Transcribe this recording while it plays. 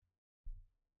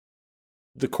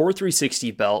The Core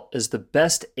 360 belt is the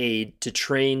best aid to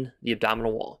train the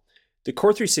abdominal wall. The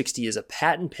Core 360 is a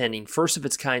patent-pending,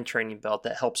 first-of-its-kind training belt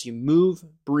that helps you move,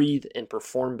 breathe, and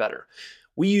perform better.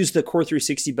 We use the Core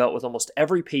 360 belt with almost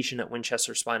every patient at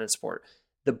Winchester Spine and Sport.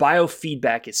 The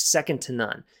biofeedback is second to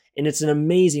none, and it's an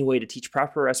amazing way to teach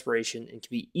proper respiration and can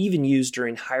be even used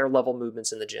during higher-level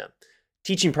movements in the gym.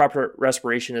 Teaching proper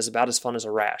respiration is about as fun as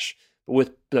a rash, but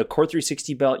with the Core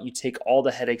 360 belt, you take all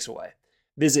the headaches away.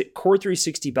 Visit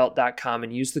core360belt.com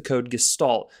and use the code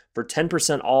GESTALT for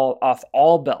 10% off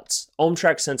all belts,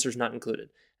 Ohmtrack sensors not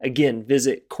included. Again,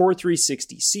 visit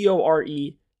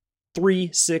core360,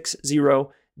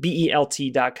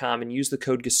 CORE360BELT.com and use the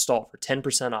code GESTALT for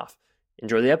 10% off.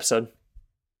 Enjoy the episode.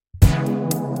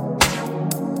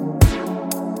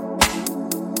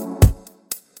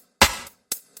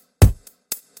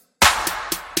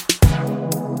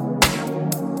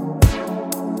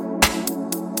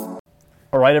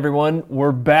 All right, everyone,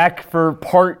 we're back for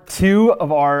part two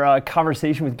of our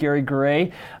conversation with Gary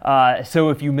Gray. So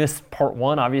if you missed part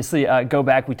one, obviously, go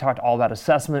back. We talked all about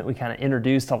assessment. We kind of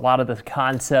introduced a lot of the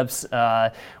concepts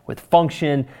with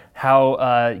function,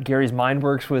 how Gary's mind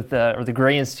works with, or the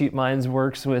Gray Institute minds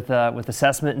works with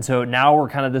assessment. And so now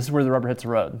we're this is where the rubber hits the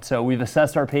road. So we've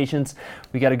assessed our patients.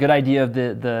 We got a good idea of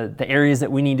the areas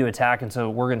that we need to attack. And so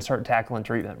we're going to start tackling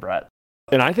treatment, Brett.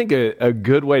 And I think a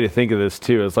good way to think of this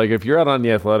too is like if you're out on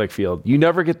the athletic field, you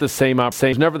never get the same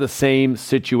never the same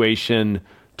situation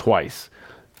twice.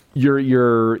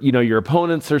 Your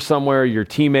opponents are somewhere, your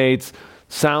teammates,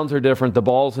 sounds are different, the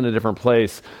ball's in a different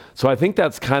place. So I think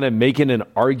that's kind of making an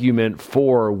argument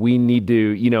for we need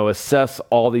to, assess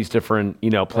all these different,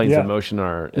 planes of motion in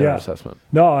our assessment.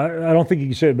 No, I don't think you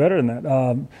can say it better than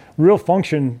that. Real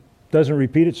function doesn't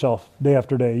repeat itself day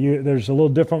after day. There's a little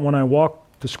different when I walk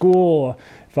to school,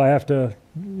 if I have to,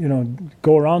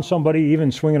 go around somebody,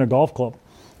 even swinging a golf club.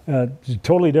 It's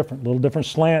totally different, a little different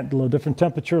slant, a little different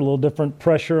temperature, a little different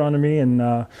pressure on me.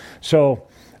 And so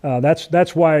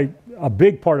that's why a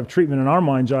big part of treatment in our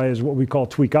mind's eye is what we call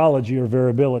tweakology or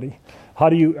variability. How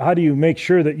do you make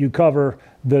sure that you cover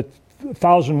the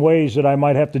 1,000 ways that I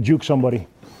might have to juke somebody,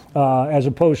 as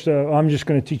opposed to I'm just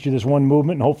going to teach you this one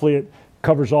movement and hopefully it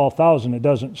covers all 1,000. It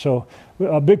doesn't. So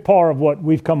a big power of what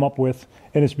we've come up with,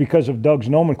 and it's because of Doug's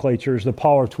nomenclature, is the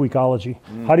power of tweakology.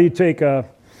 How do you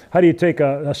take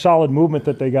a solid movement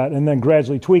that they got and then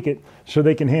gradually tweak it so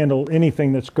they can handle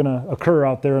anything that's going to occur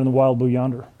out there in the wild blue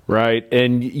yonder? Right.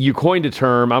 And you coined a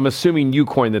term. I'm assuming you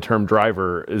coined the term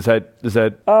driver. Is that?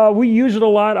 We use it a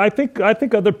lot. I think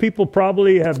other people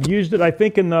probably have used it. I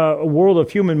think in the world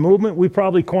of human movement, we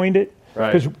probably coined it.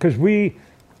 Right. Because we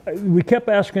kept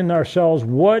asking ourselves,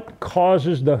 what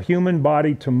causes the human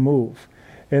body to move?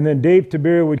 And then Dave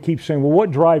Tiberia would keep saying, well, what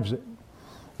drives it?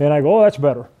 And I go, oh, that's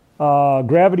better.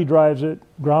 Gravity drives it.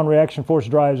 Ground reaction force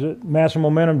drives it. Mass and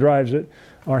momentum drives it.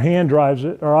 Our hand drives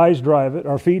it. Our eyes drive it.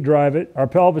 Our feet drive it. Our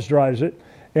pelvis drives it.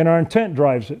 And our intent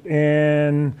drives it.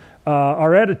 And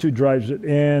our attitude drives it.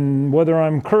 And whether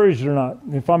I'm encouraged or not.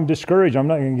 If I'm discouraged, I'm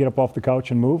not going to get up off the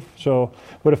couch and move.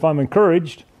 But if I'm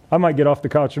encouraged, I might get off the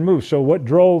couch and move. So what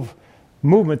drove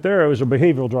movement there was a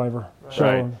behavioral driver. So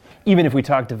right. Even if we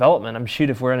talk development,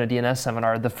 if we're in a DNS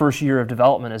seminar, the first year of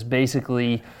development is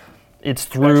basically, it's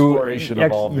through exploration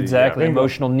of all the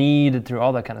emotional need, through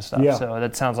all that kind of stuff. Yeah. So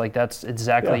that sounds like that's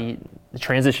exactly the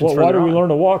transitions. Well, why do we learn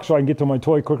to walk? So I can get to my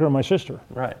toy quicker than my sister.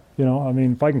 Right.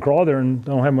 If I can crawl there and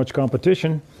don't have much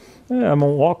competition, I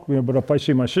won't walk. But if I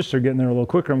see my sister getting there a little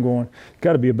quicker, I'm going,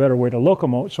 got to be a better way to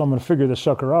locomote. So I'm going to figure this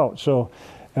sucker out. So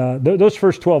those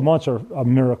first 12 months are a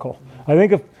miracle. I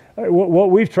think what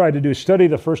we've tried to do is study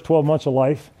the first 12 months of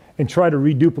life and try to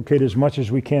reduplicate as much as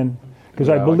we can, because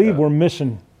I believe we're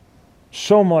missing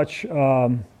so much.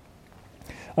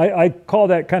 I call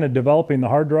that kind of developing the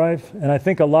hard drive, and I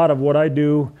think a lot of what I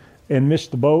do and miss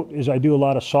the boat is I do a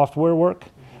lot of software work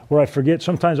where I forget.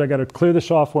 Sometimes I got to clear the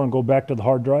software and go back to the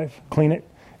hard drive, clean it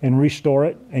and restore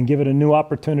it and give it a new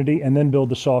opportunity and then build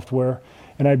the software.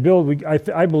 And I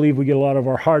believe we get a lot of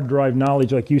our hard drive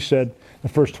knowledge, like you said, the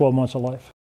first 12 months of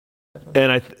life.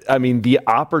 And I mean, the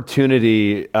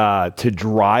opportunity to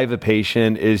drive a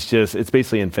patient is it's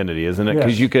basically infinity, isn't it?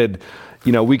 Because Yes.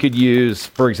 we could use,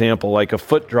 for example, like a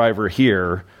foot driver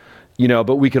here,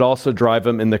 but we could also drive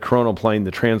them in the coronal plane,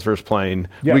 the transverse plane.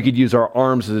 Yeah. We could use our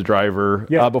arms as a driver.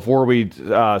 Yeah. Before we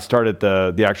started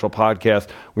the actual podcast,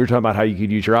 we were talking about how you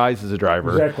could use your eyes as a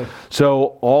driver. Exactly.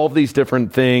 So all of these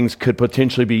different things could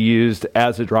potentially be used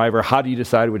as a driver. How do you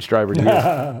decide which driver to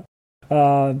use?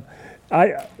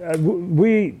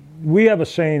 We have a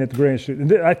saying at the Gray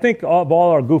Institute. I think of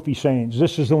all our goofy sayings,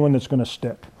 this is the one that's going to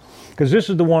stick. Because this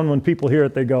is the one when people hear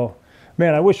it, they go,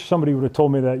 Man, I wish somebody would have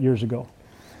told me that years ago.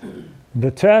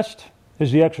 The test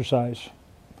is the exercise,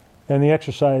 and the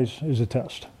exercise is a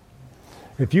test.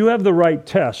 If you have the right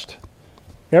test,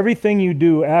 everything you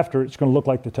do after it's going to look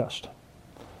like the test.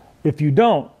 If you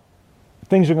don't,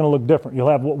 things are going to look different. You'll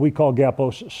have what we call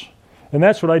gaposis. And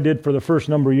that's what I did for the first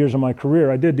number of years of my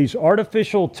career. I did these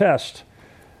artificial tests,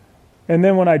 and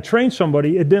then when I trained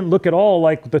somebody, it didn't look at all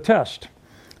like the test.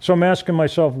 So I'm asking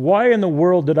myself, why in the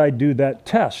world did I do that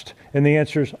test? And the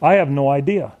answer is, I have no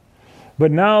idea.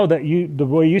 But now that the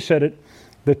way you said it,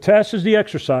 the test is the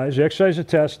exercise is the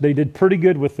test. They did pretty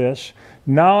good with this.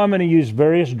 Now I'm going to use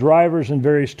various drivers and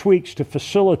various tweaks to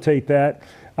facilitate that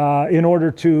in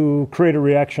order to create a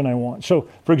reaction I want. So,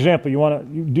 for example, you want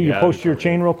to do your posterior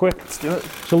chain real quick? Let's do it.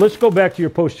 So let's go back to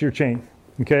your posterior chain,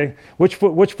 okay? Which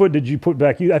foot did you put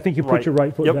back? I think you put your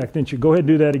right foot back, didn't you? Go ahead and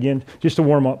do that again, just to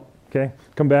warm up, okay?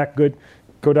 Come back, good.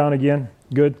 Go down again,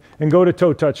 good. And go to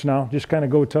toe touch now. Just kind of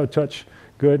go toe touch,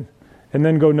 good. And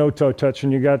then go no toe touch,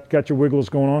 and you got your wiggles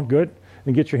going on, good.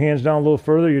 And get your hands down a little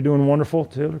further. You're doing wonderful,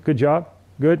 good job.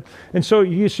 Good. And so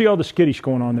you see all the skittish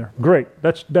going on there. Great.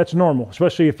 That's normal,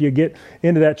 especially if you get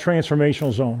into that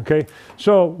transformational zone, okay?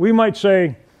 So we might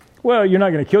say, well, you're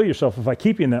not going to kill yourself if I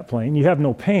keep you in that plane. You have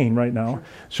no pain right now. Sure.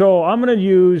 So I'm going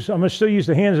to still use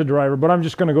the hands as a driver, but I'm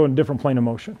just going to go in a different plane of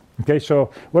motion, okay?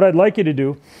 So what I'd like you to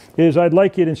do is I'd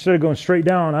like you to, instead of going straight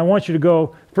down, I want you to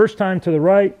go first time to the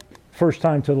right, first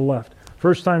time to the left.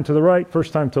 First time to the right,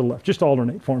 first time to the left. Just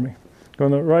alternate for me. Go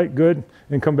to the right, good,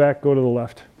 and come back, go to the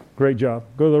left. Great job.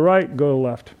 Go to the right, go to the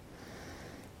left.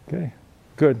 Okay,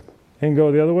 good. And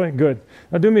go the other way, good.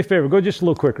 Now do me a favor, go just a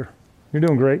little quicker. You're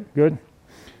doing great, good.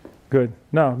 Good,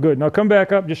 now good. Now come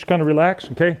back up, just kind of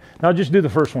relax, okay? Now just do the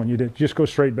first one you did, just go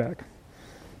straight back.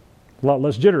 A lot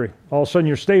less jittery. All of a sudden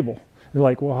you're stable. You're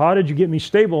like, well, how did you get me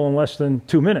stable in less than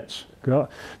 2 minutes?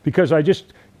 Because I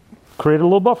just created a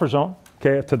little buffer zone.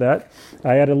 Okay, to that,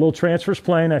 I added a little transverse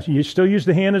plane. You still use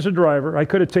the hand as a driver. I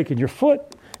could have taken your foot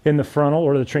in the frontal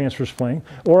or the transverse plane,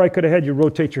 or I could have had you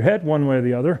rotate your head one way or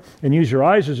the other and use your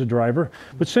eyes as a driver.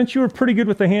 But since you were pretty good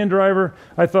with the hand driver,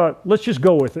 I thought, let's just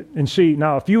go with it and see.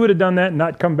 Now, if you would have done that and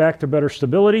not come back to better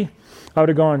stability, I would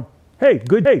have gone, hey,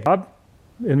 good day, Bob.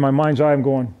 In my mind's eye, I'm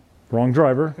going, wrong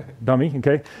driver, dummy,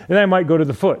 okay? And I might go to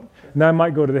the foot, and I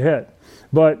might go to the head.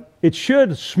 But it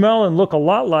should smell and look a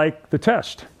lot like the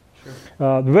test.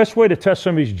 The best way to test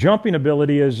somebody's jumping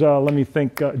ability is,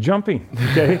 jumping,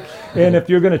 okay? And if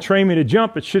you're going to train me to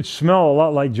jump, it should smell a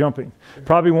lot like jumping.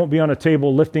 Probably won't be on a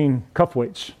table lifting cuff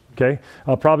weights, okay?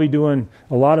 I'll probably doing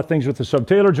a lot of things with the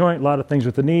subtalar joint, a lot of things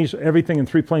with the knees, everything in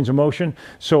 3 planes of motion.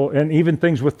 So, and even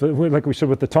things with the, like we said,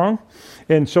 with the tongue.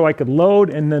 And so I could load,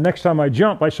 and the next time I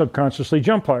jump, I subconsciously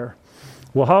jump higher.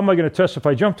 Well, how am I going to test if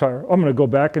I jump higher? I'm going to go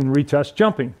back and retest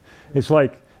jumping.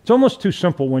 It's almost too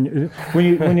simple when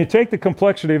you take the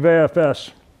complexity of AFS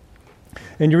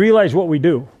and you realize what we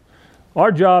do.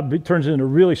 Our job turns into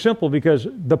really simple because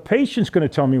the patient's going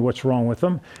to tell me what's wrong with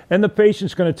them and the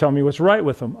patient's going to tell me what's right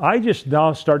with them. I just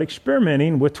now start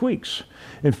experimenting with tweaks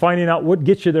and finding out what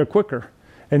gets you there quicker,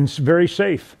 and it's very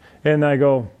safe. And I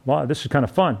go, wow, this is kind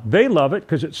of fun. They love it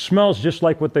because it smells just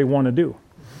like what they want to do.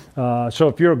 So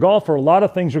if you're a golfer, a lot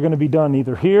of things are going to be done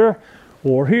either here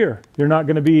or here. You're not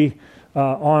going to be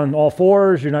on all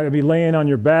fours. You're not going to be laying on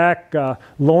your back,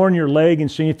 lowering your leg and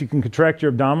seeing if you can contract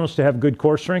your abdominals to have good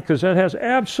core strength, because that has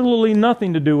absolutely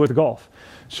nothing to do with golf.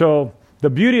 So the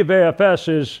beauty of AFS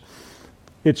is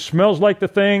it smells like the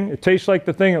thing, it tastes like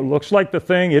the thing, it looks like the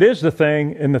thing, it is the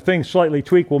thing, and the thing slightly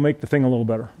tweaked will make the thing a little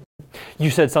better. You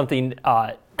said something,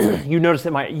 you noticed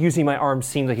that using my arm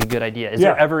seemed like a good idea. Is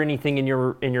there ever anything in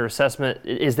your assessment,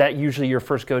 is that usually your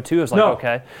first go-to? It's like, no.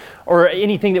 Okay. Or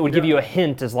anything that would give you a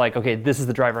hint is like, okay, this is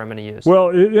the driver I'm going to use.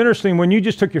 Well, interesting, when you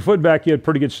just took your foot back, you had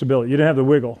pretty good stability. You didn't have the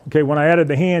wiggle. Okay, when I added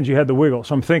the hands, you had the wiggle.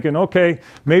 So I'm thinking, okay,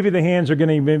 maybe the hands are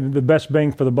going to be the best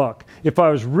bang for the buck. If I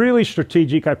was really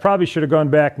strategic, I probably should have gone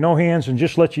back, no hands, and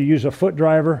just let you use a foot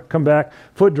driver, come back,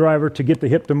 foot driver to get the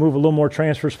hip to move a little more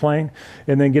transverse plane,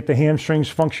 and then get the hamstrings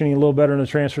functioning a little better in the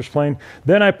transverse plane.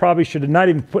 Then I probably should have not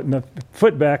even put the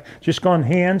foot back, just gone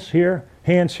hands here,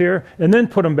 and then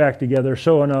put them back together.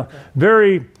 So in a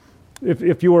very,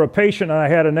 if you were a patient and I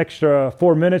had an extra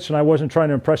 4 minutes and I wasn't trying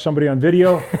to impress somebody on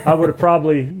video, I would have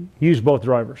probably used both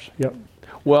drivers. Yep.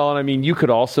 Well, and I mean, you could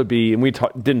also be, and we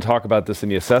didn't talk about this in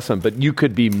the assessment, but you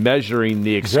could be measuring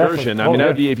the excursion. Exactly.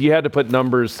 I mean, if you had to put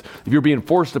numbers, if you're being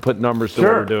forced to put numbers to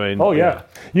what we're doing. Oh, yeah.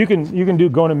 You can do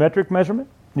goniometric measurement.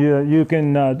 You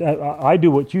can, I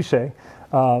do what you say.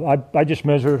 I just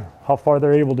measure how far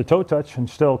they're able to toe touch and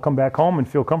still come back home and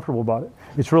feel comfortable about it.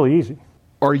 It's really easy.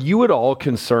 Are you at all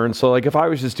concerned? So like if I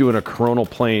was just doing a coronal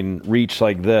plane reach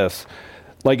like this,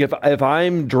 like if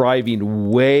I'm driving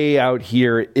way out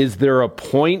here, is there a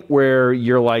point where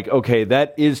you're like, okay,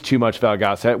 that is too much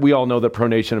valgosity? We all know that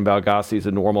pronation and valgosity is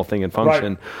a normal thing in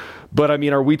function. Right. But I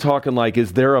mean, are we talking like,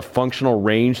 is there a functional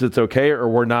range that's okay, or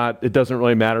we're not, it doesn't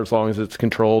really matter as long as it's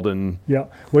controlled? And yeah,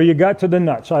 well, you got to the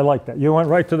nuts. I like that. You went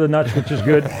right to the nuts, which is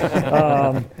good.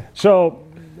 So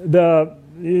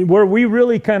where we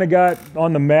really kind of got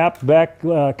on the map back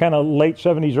kind of late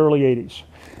 70s, early 80s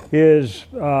is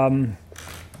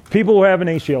people were having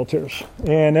ACL tears.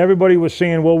 And everybody was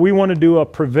saying, well, we want to do a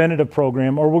preventative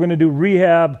program, or we're going to do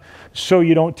rehab so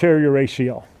you don't tear your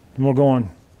ACL. And we're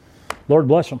going, Lord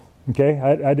bless them. Okay,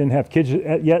 I didn't have kids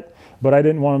yet, but I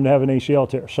didn't want them to have an ACL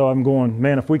tear. So I'm going,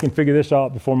 man, if we can figure this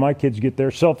out before my kids get there,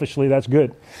 selfishly, that's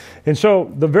good. And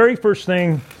so the very first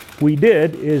thing we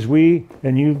did is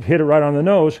and you hit it right on the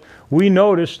nose, we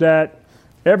noticed that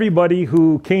everybody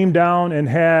who came down and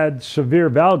had severe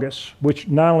valgus, which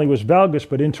not only was valgus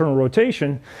but internal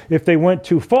rotation, if they went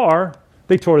too far,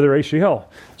 they tore their ACL.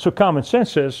 So common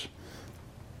sense says,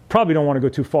 probably don't want to go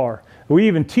too far. We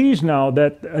even tease now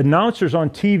that announcers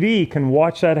on TV can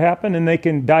watch that happen and they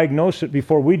can diagnose it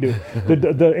before we do.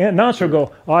 The announcer will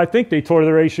go, oh, I think they tore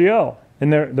their ACL.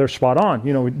 And they're spot on.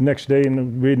 You know, next day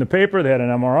reading the paper, they had an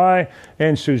MRI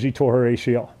and Susie tore her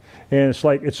ACL. And it's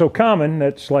like, it's so common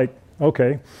that's like,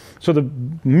 okay. So the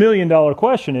 $1 million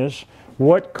question is,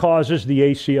 what causes the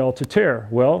ACL to tear?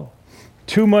 Well,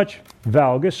 too much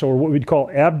valgus, or what we'd call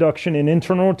abduction and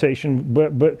internal rotation,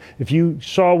 but if you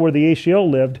saw where the ACL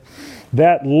lived,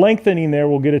 that lengthening there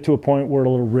will get it to a point where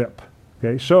it'll rip.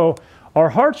 Okay, so our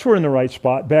hearts were in the right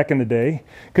spot back in the day,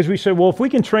 because we said, well, if we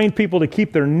can train people to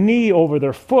keep their knee over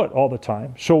their foot all the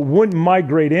time, so it wouldn't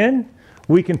migrate in,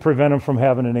 we can prevent them from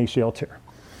having an ACL tear.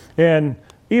 And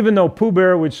even though Pooh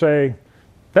Bear would say,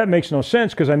 that makes no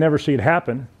sense because I never see it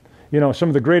happen, you know, some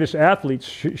of the greatest athletes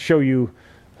show you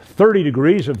 30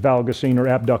 degrees of valgusing or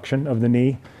abduction of the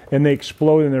knee, and they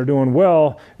explode and they're doing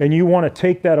well, and you want to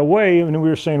take that away. And we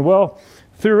were saying, well,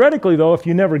 theoretically though, if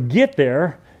you never get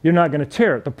there, you're not going to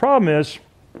tear it. The problem is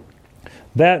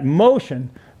that motion,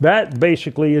 that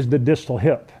basically is the distal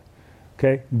hip.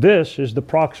 Okay, this is the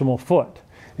proximal foot.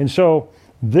 And so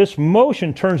this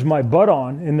motion turns my butt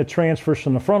on in the transverse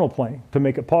from the frontal plane to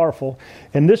make it powerful.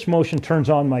 And this motion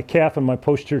turns on my calf and my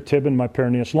posterior tib and my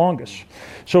peroneus longus.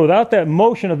 So without that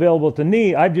motion available at the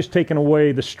knee, I've just taken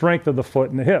away the strength of the foot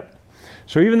and the hip.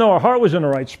 So even though our heart was in the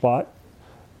right spot,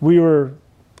 we're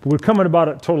coming about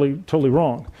it totally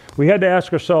wrong. We had to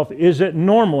ask ourselves, is it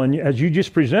normal? And as you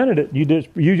just presented it,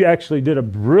 you actually did a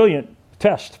brilliant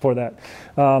test for that.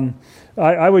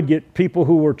 I would get people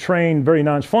who were trained very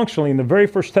non-functionally, and the very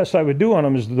first test I would do on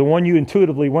them is the one you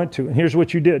intuitively went to. And here's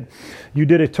what you did. You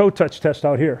did a toe touch test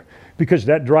out here, because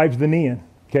that drives the knee in.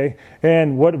 Okay?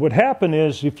 And what would happen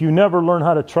is, if you never learn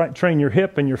how to train your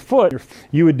hip and your foot,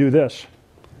 you would do this.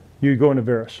 You would go into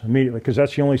varus immediately, because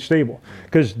that's the only stable.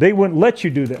 Because they wouldn't let you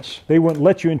do this. They wouldn't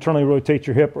let you internally rotate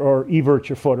your hip or evert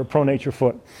your foot or pronate your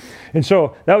foot. And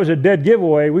so that was a dead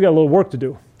giveaway. We got a little work to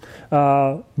do.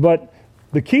 But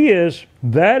the key is,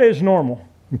 that is normal,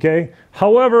 okay?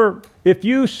 However, if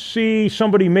you see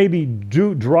somebody maybe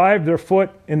drive their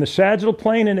foot in the sagittal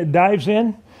plane and it dives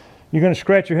in, you're going to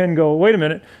scratch your head and go, wait a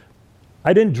minute,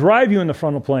 I didn't drive you in the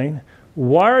frontal plane.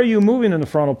 Why are you moving in the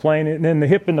frontal plane? And then the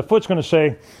hip and the foot's going to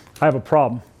say, I have a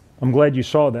problem. I'm glad you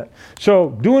saw that. So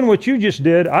doing what you just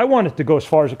did, I want it to go as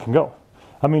far as it can go.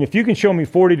 I mean, if you can show me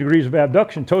 40 degrees of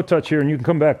abduction, toe touch here, and you can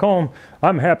come back home,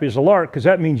 I'm happy as a lark, because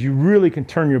that means you really can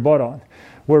turn your butt on.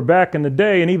 Where back in the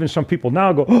day, and even some people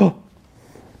now go, oh.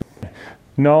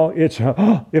 No, it's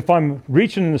if I'm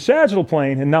reaching in the sagittal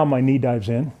plane and now my knee dives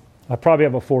in, I probably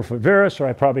have a forefoot varus, or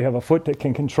I probably have a foot that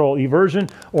can control eversion,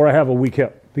 or I have a weak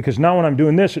hip. Because now when I'm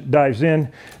doing this, it dives in,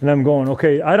 and I'm going,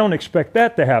 okay, I don't expect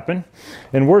that to happen.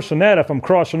 And worse than that, if I'm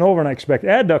crossing over and I expect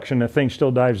adduction, the thing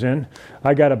still dives in,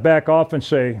 I got to back off and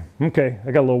say, okay,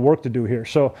 I got a little work to do here.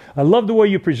 So I love the way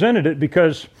you presented it,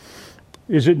 because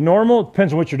is it normal? It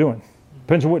depends on what you're doing.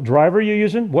 Depends on what driver you're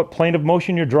using, what plane of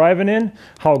motion you're driving in,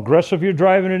 how aggressive you're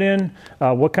driving it in,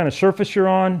 what kind of surface you're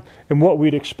on, and what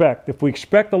we'd expect. If we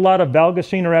expect a lot of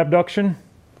valgusing or abduction,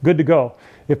 good to go.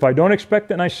 If I don't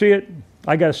expect it and I see it,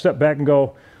 I got to step back and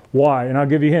go, why? And I'll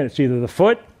give you a hint. It's either the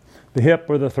foot, the hip,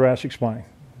 or the thoracic spine.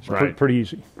 It's Right. pretty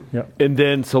easy. Yeah. And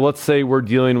then, so let's say we're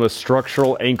dealing with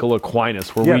structural ankle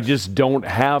equinus, where we Yes. just don't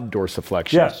have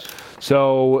dorsiflexion. Yes.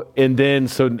 So, and then,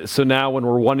 so now when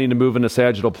we're wanting to move in the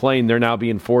sagittal plane, they're now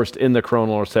being forced in the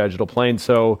coronal or sagittal plane.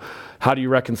 So how do you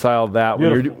reconcile that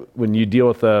when you deal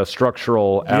with a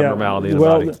structural abnormality in the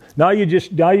body? Now you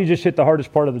just hit the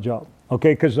hardest part of the job,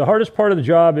 okay? Because the hardest part of the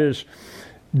job is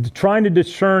trying to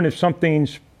discern if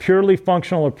something's purely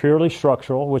functional or purely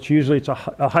structural, which usually it's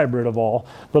a hybrid of all.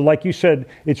 But like you said,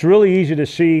 it's really easy to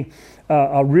see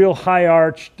a real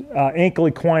high-arched ankle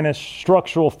equinus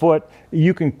structural foot.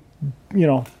 You can,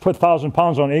 put 1,000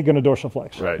 pounds on it, ain't going to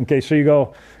dorsiflex. Right. Okay, so you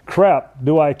go, crap,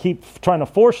 do I keep trying to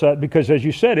force that? Because as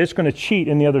you said, it's going to cheat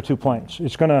in the other two planes.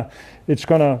 The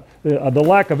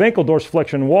lack of ankle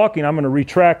dorsiflexion walking, I'm going to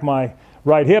retract my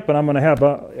right hip, and I'm going to have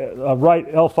a right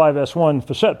L5S1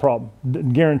 facet problem,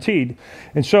 guaranteed.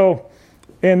 And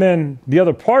then the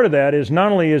other part of that is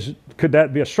not only could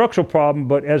that be a structural problem,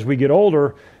 but as we get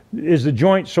older, is the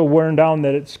joint so worn down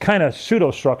that it's kind of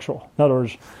pseudo-structural. In other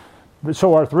words, it's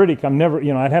so arthritic,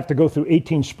 I'd have to go through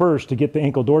 18 spurs to get the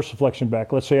ankle dorsiflexion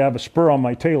back. Let's say I have a spur on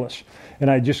my talus, and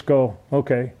I just go,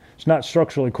 okay, it's not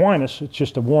structural equinus, it's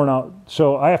just a worn out.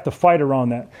 So I have to fight around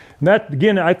that. And that,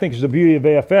 again, I think is the beauty of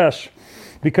AFS,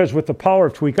 because with the power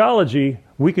of tweakology,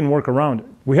 we can work around it.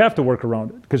 We have to work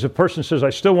around it. Because if a person says, I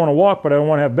still want to walk, but I don't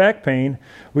want to have back pain,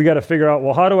 we got to figure out,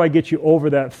 well, how do I get you over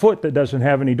that foot that doesn't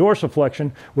have any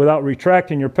dorsiflexion without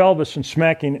retracting your pelvis and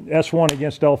smacking S1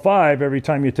 against L5 every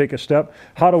time you take a step?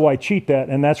 How do I cheat that?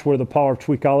 And that's where the power of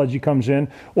tweakology comes in,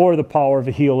 or the power of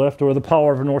a heel lift, or the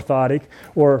power of an orthotic,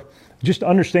 or just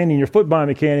understanding your foot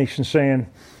biomechanics and saying,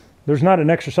 there's not an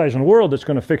exercise in the world that's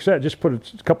going to fix that. Just put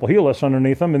a couple heel lifts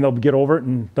underneath them, and they'll get over it,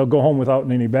 and they'll go home without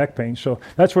any back pain. So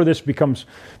that's where this becomes.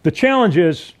 The challenge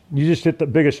is, you just hit the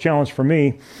biggest challenge for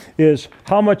me, is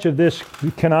how much of this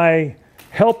can I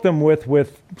help them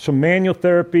with some manual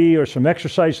therapy or some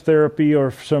exercise therapy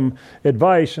or some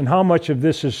advice, and how much of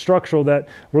this is structural that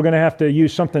we're going to have to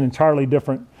use something entirely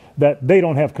different that they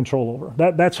don't have control over.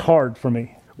 That's hard for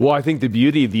me. Well, I think the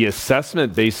beauty of the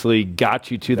assessment basically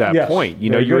got you to that point.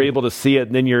 You're able to see it,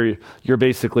 and then you're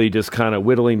basically just kind of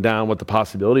whittling down what the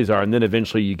possibilities are, and then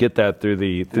eventually you get that through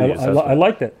the assessment. I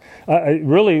like that.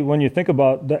 Really, when you think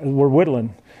about that, we're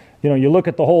whittling. You look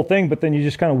at the whole thing, but then you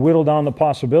just kind of whittle down the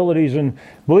possibilities, and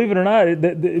believe it or not,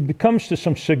 it becomes to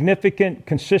some significant,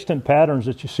 consistent patterns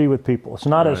that you see with people. It's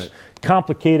not as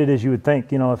complicated as you would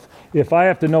think. If I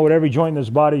have to know what every joint in this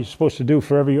body is supposed to do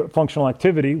for every functional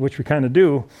activity, which we kind of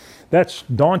do, that's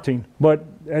daunting. But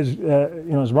as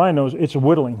Ryan knows, it's a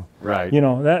whittling. Right.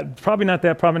 That probably not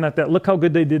that, probably not that. Look how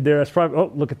good they did there. That's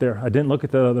probably, look at there. I didn't look at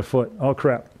that other foot. Oh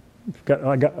crap.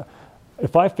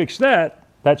 If I fix that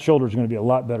shoulder is going to be a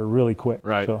lot better really quick.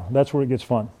 Right. So that's where it gets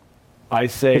fun.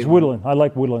 It's whittling. I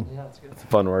like whittling. Yeah, that's good. It's a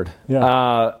fun word.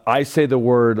 Yeah. I say the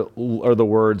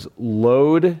words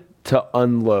load to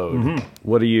unload. Mm-hmm.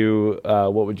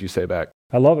 What would you say back?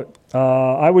 I love it.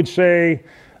 I would say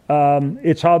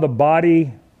it's how the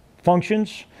body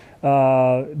functions.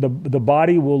 The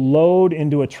body will load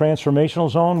into a transformational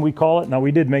zone, we call it. Now,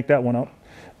 we did make that one up.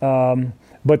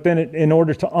 But then in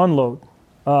order to unload.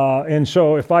 And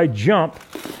so if I jump,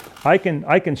 I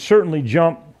can certainly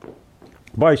jump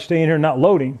by staying here not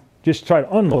loading, just try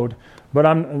to unload. But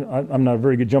I'm not a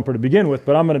very good jumper to begin with,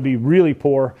 but I'm going to be really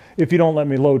poor if you don't let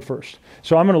me load first.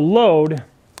 So I'm going to load,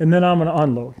 and then I'm going to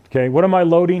unload. Okay, what am I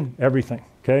loading? Everything.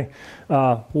 Okay,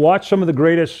 watch some of the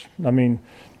greatest.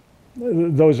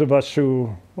 Those of us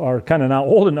who are kind of now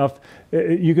old enough,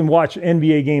 you can watch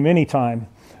NBA game anytime.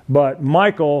 But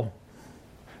Michael,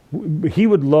 he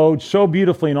would load so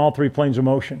beautifully in all three planes of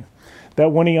motion that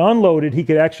when he unloaded, he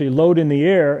could actually load in the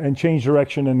air and change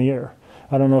direction in the air.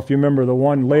 I don't know if you remember the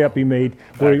one layup he made.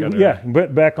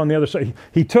 Back on the other side.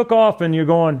 He took off, and you're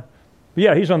going,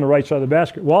 yeah, he's on the right side of the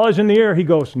basket. While he's in the air, he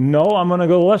goes, no, I'm going to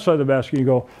go to the left side of the basket. You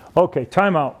go, okay,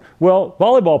 timeout. Well,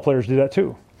 volleyball players do that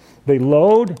too. They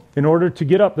load in order to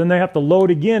get up. Then they have to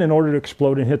load again in order to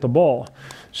explode and hit the ball.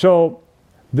 So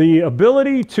the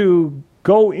ability to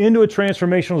go into a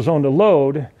transformational zone to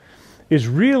load is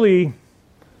really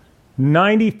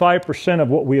 95% of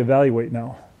what we evaluate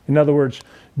now. In other words,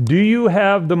 do you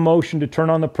have the motion to turn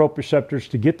on the proprioceptors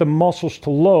to get the muscles to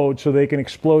load so they can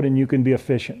explode and you can be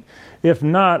efficient? If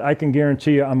not, I can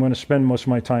guarantee you I'm going to spend most of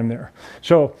my time there.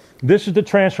 So this is the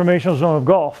transformational zone of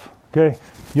golf. Okay,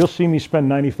 you'll see me spend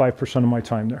 95% of my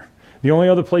time there. The only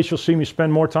other place you'll see me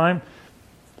spend more time,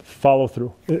 follow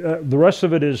through. The rest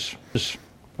of it is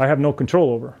I have no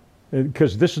control over.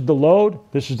 because this is the load,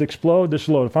 this is the explode, this is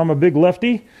load. If I'm a big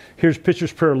lefty, here's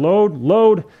pitches per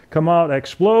load, come out,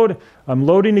 explode. I'm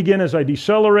loading again as I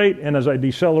decelerate, and as I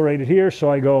decelerate it here,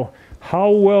 so I go, how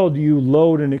well do you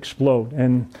load and explode?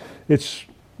 And it's,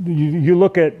 you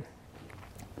look at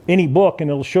any book and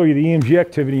it'll show you the EMG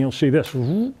activity, and you'll see this,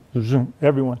 zoom,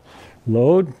 everyone,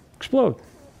 load, explode.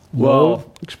 Load,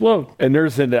 explode. And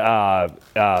there's a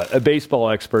baseball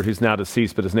expert who's now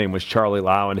deceased, but his name was Charlie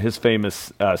Lau, and his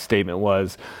famous statement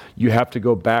was, you have to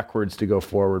go backwards to go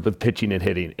forward with pitching and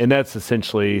hitting. And that's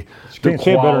essentially the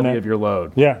quality of your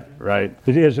load. Yeah. Right?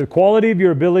 It is the quality of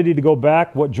your ability to go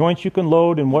back, what joints you can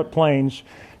load and what planes,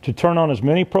 to turn on as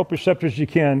many proprioceptors as you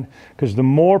can, because the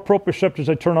more proprioceptors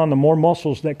I turn on, the more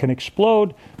muscles that can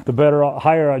explode, the better,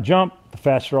 higher I jump, the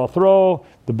faster I'll throw,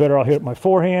 the better I'll hit my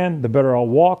forehand, the better I'll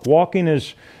walk. Walking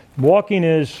is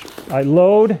I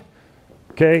load,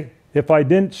 okay? If I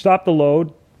didn't stop the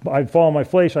load, I'd fall on my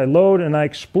face, I load and I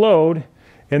explode,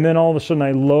 and then all of a sudden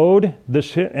I load,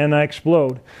 this hit, and I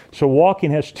explode. So walking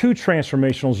has two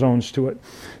transformational zones to it.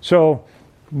 So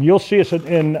you'll see us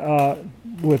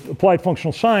with applied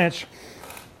functional science,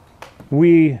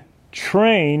 we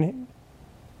train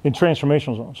in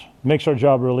transformational zones. Makes our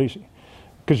job real easy,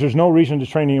 because there's no reason to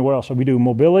train anywhere else. So we do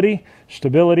mobility,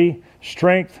 stability,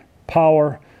 strength,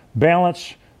 power,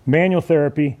 balance, manual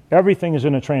therapy. Everything is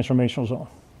in a transformational zone.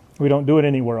 We don't do it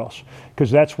anywhere else,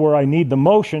 because that's where I need the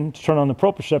motion to turn on the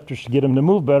proprioceptors to get them to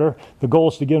move better. The goal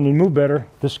is to get them to move better.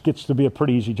 This gets to be a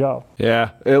pretty easy job. Yeah.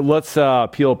 Let's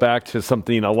peel back to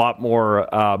something a lot more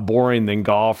boring than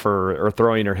golf or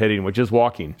throwing or hitting, which is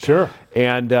walking. Sure.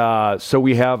 And so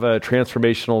we have a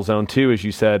transformational zone too, as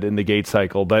you said, in the gait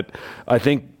cycle. But I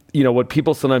think, what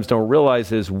people sometimes don't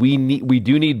realize is we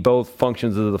do need both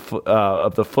functions of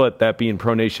the foot, that being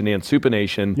pronation and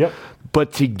supination. Yep.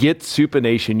 But to get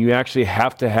supination, you actually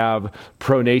have to have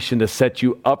pronation to set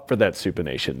you up for that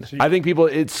supination. I think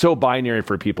it's so binary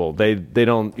for people. They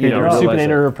don't, You're a supinator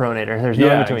or a pronator. There's no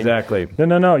in between. Exactly.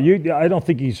 No. I don't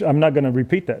think I'm not going to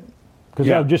repeat that, because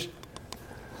I'll just.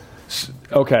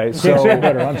 Okay, so can't say it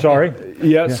better. I'm sorry.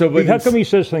 Yeah. So, but how come he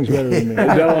says things better than me?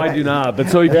 No, I do not. But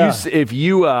so if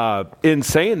you in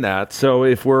saying that, so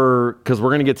because we're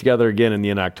going to get together again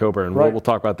in October, and we'll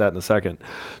talk about that in a second.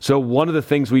 So one of the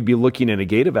things we'd be looking in a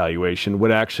gait evaluation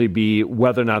would actually be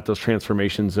whether or not those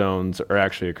transformation zones are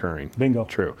actually occurring. Bingo.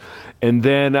 True. And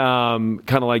then kind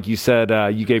of like you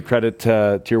said, you gave credit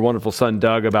to your wonderful son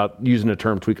Doug about using the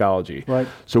term tweakology. Right.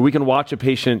 So we can watch a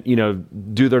patient,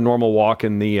 do their normal walk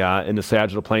in the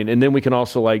sagittal plane, and then we can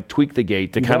also tweak the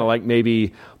gait to kind of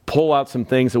maybe pull out some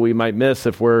things that we might miss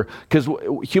because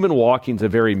human walking is a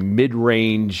very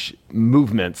mid-range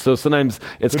movement. So sometimes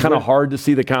it's kind of hard to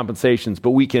see the compensations,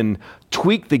 but we can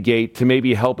tweak the gait to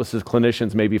maybe help us as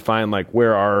clinicians maybe find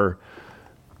where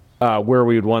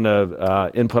we would want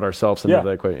to input ourselves into that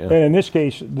equation. And in this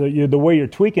case, the way you're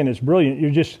tweaking is brilliant.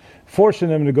 You're just forcing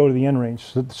them to go to the end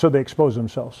range so they expose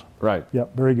themselves. Right.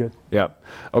 Yep. Very good. Yep.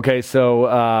 Okay.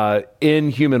 So in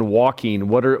human walking,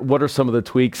 what are some of the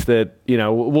tweaks that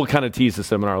we'll kind of tease the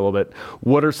seminar a little bit.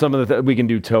 What are some of the we can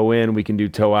do toe in, we can do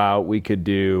toe out, we could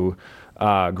do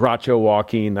Groucho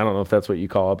walking. I don't know if that's what you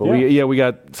call it, but we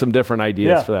got some different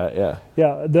ideas for that. Yeah.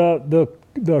 Yeah.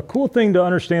 The cool thing to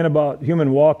understand about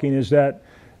human walking is that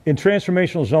in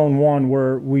transformational zone 1,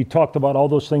 where we talked about all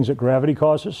those things that gravity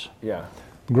causes,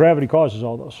 gravity causes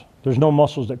all those. There's no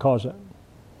muscles that cause that.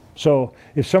 So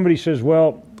if somebody says,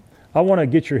 well, I want to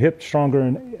get your hip stronger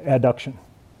in adduction,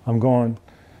 I'm going,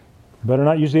 you better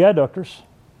not use the adductors.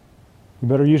 You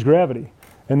better use gravity.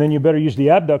 And then you better use the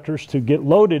abductors to get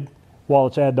loaded while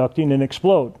it's adducting and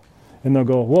explode. And they'll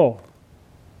go, whoa.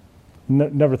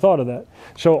 Never thought of that.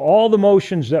 So all the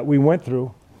motions that we went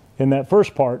through in that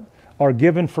first part are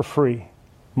given for free.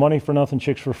 Money for nothing,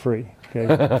 chicks for free.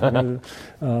 Okay.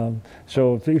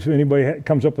 So if anybody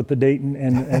comes up with the date and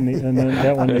then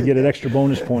that one, they get an extra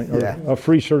bonus point or a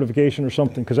free certification or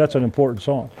something, because that's an important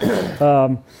song.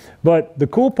 But the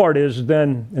cool part is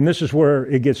then, and this is where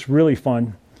it gets really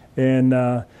fun.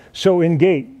 And so in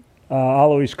gait, I'll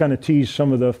always kind of tease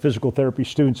some of the physical therapy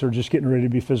students who are just getting ready to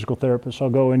be physical therapists. I'll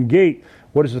go, in gait,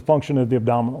 what is the function of the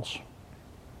abdominals? And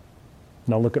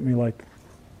they'll look at me like,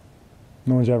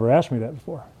 no one's ever asked me that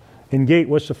before. In gait,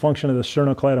 what's the function of the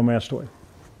sternocleidomastoid?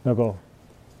 They'll go,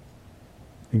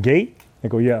 in gait? I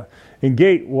go, yeah. In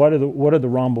gait, what do the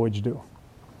rhomboids do?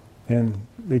 And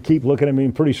they keep looking at me,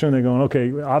 and pretty soon they're going,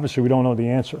 okay, obviously we don't know the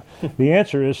answer. The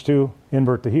answer is to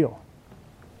invert the heel.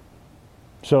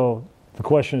 So the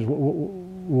question is,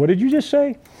 what did you just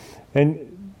say?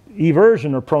 And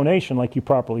eversion or pronation, like you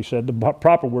properly said. The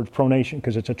proper word's pronation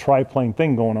because it's a triplane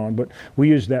thing going on, but we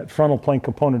use that frontal plane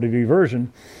component of eversion.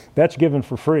 That's given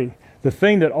for free. The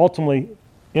thing that ultimately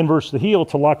inverts the heel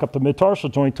to lock up the mid-tarsal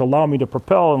joint to allow me to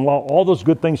propel and allow all those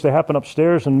good things to happen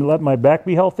upstairs and let my back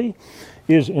be healthy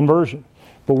is inversion.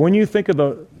 But when you think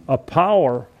of a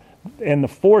power and the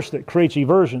force that creates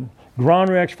eversion, ground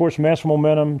reaction force, mass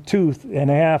momentum,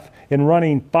 2.5 in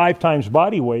running 5 times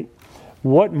body weight,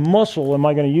 what muscle am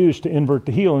I going to use to invert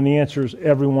the heel? And the answer is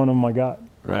every one of them I got.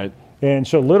 Right. And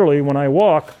so literally when I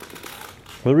walk,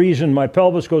 the reason my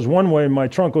pelvis goes one way and my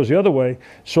trunk goes the other way,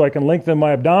 so I can lengthen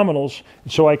my abdominals,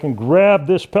 so I can grab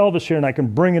this pelvis here and I can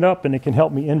bring it up and it can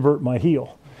help me invert my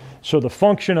heel. So the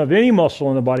function of any muscle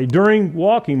in the body during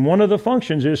walking, one of the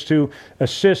functions is to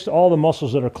assist all the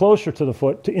muscles that are closer to the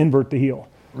foot to invert the heel.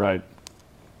 Right.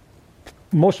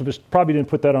 Most of us probably didn't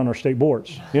put that on our state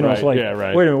boards. You know, Right. It's like, Yeah,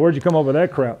 right. wait a minute, where'd you come up with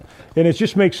that crap? And it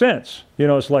just makes sense. You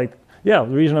know, it's like, yeah,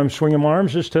 the reason I'm swinging my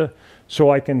arms is so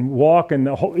I can walk, and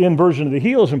the whole inversion of the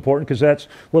heel is important because that's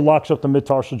what locks up the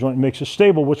mid-tarsal joint and makes it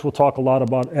stable, which we'll talk a lot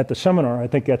about at the seminar. I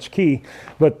think that's key.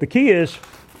 But the key is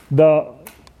the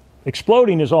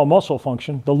exploding is all muscle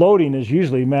function. The loading is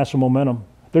usually mass and momentum.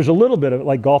 There's a little bit of it,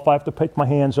 like golf, I have to pick my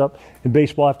hands up. In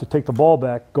baseball, I have to take the ball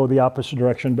back, go the opposite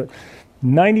direction. But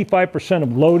 95%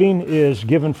 of loading is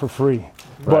given for free.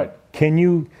 Right. But can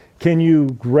you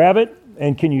grab it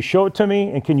and can you show it to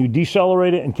me and can you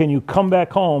decelerate it and can you come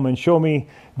back home and show me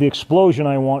the explosion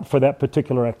I want for that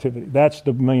particular activity? That's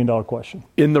the $1 million question.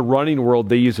 In the running world,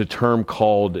 they use a term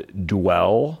called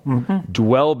dwell. Mm-hmm.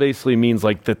 Dwell basically means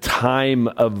like the time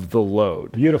of the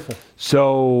load. Beautiful.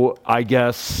 So I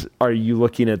guess, are you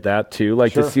looking at that too?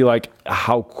 Like Sure. to see like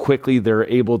how quickly they're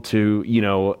able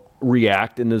to,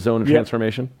 react in the zone of Yep.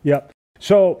 transformation? Yep.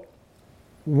 So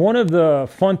one of the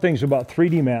fun things about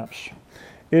 3D maps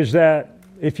is that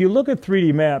if you look at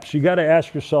 3D maps, you got to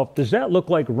ask yourself, does that look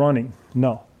like running?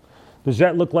 No. Does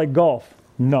that look like golf?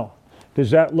 No. Does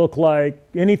that look like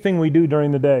anything we do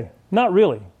during the day? Not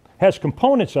really. Has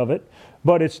components of it,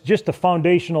 but it's just the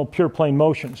foundational pure plane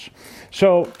motions.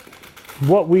 So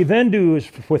what we then do is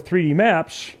with 3D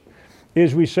maps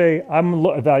is we say, I'm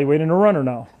evaluating a runner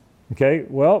now. Okay,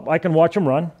 well, I can watch them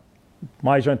run.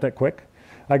 My eyes aren't that quick.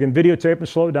 I can videotape and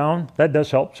slow it down. That does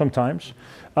help sometimes.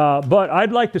 But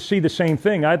I'd like to see the same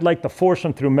thing. I'd like to force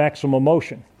them through maximum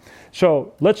motion.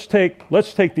 So let's take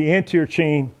the anterior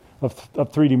chain of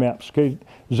 3D maps. Okay,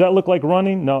 does that look like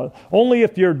running? No. Only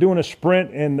if you're doing a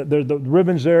sprint and the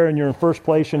ribbon's there and you're in first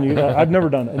place. And I've never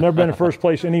done it. I've never been in first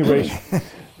place any race.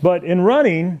 But in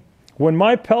running, when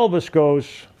my pelvis goes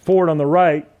forward on the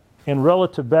right and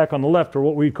relative back on the left, or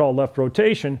what we call left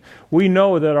rotation, we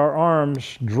know that our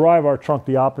arms drive our trunk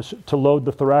the opposite to load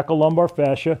the thoracolumbar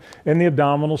fascia and the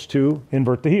abdominals to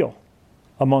invert the heel,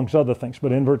 amongst other things,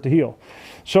 but invert the heel.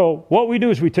 So what we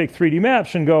do is we take 3D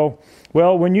maps and go,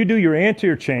 well, when you do your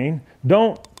anterior chain,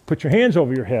 don't put your hands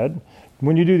over your head.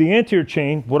 When you do the anterior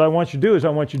chain, what I want you to do is I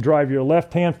want you to drive your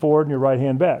left hand forward and your right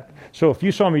hand back. So if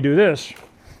you saw me do this,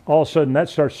 all of a sudden that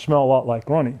starts to smell a lot like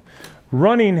running.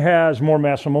 Running has more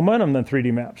mass and momentum than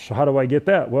 3D maps. So how do I get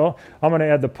that? Well, I'm going to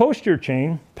add the posterior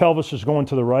chain. Pelvis is going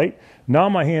to the right. Now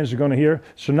my hands are going to here.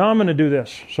 So now I'm going to do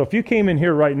this. So if you came in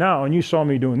here right now and you saw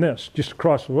me doing this, just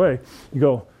across the way, you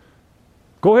go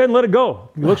ahead and let it go.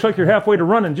 It looks like you're halfway to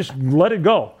running. Just let it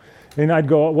go. And I'd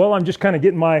go, well, I'm just kind of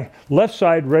getting my left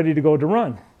side ready to go to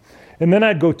run. And then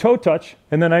I'd go toe touch,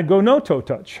 and then I'd go no toe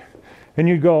touch. And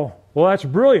you'd go, well, that's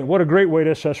brilliant. What a great way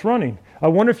to assess running. I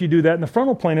wonder if you do that in the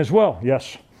frontal plane as well.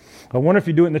 Yes. I wonder if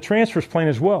you do it in the transverse plane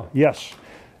as well. Yes.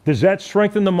 Does that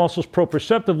strengthen the muscles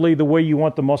proprioceptively the way you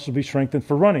want the muscles to be strengthened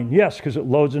for running? Yes, because it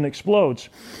loads and explodes.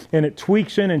 And it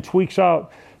tweaks in and tweaks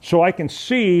out. So I can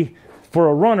see for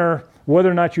a runner whether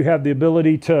or not you have the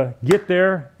ability to get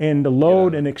there and to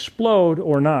load and explode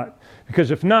or not.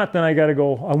 Because if not, then I got to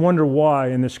go, I wonder why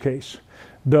in this case.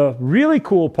 The really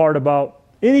cool part about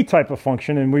any type of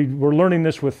function, and we're learning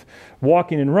this with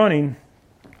walking and running,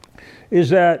 is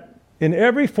that in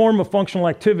every form of functional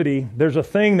activity, there's a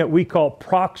thing that we call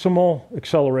proximal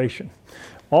acceleration.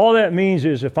 All that means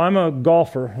is if I'm a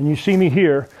golfer and you see me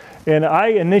here and I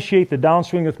initiate the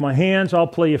downswing with my hands, I'll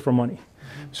play you for money.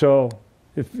 So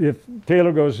if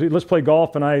Taylor goes, let's play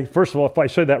golf, and first of all, if I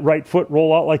say that right foot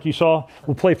roll out like you saw,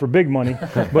 we'll play for big money.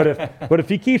 But if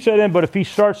he keeps that in, but if he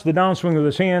starts the downswing with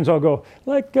his hands, I'll go,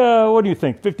 like, what do you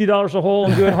think, $50 a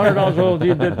hole? I'm doing $100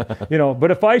 a hole.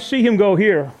 But if I see him go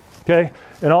here, okay,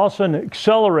 and all of a sudden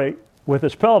accelerate with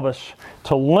his pelvis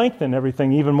to lengthen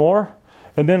everything even more,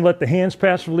 and then let the hands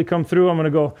passively come through, I'm going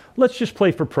to go, let's just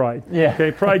play for pride. Yeah.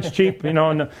 Okay, pride's cheap,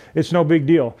 and it's no big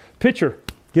deal. Pitcher,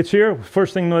 Gets here,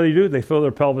 first thing they do, they throw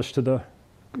their pelvis to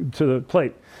the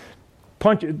plate.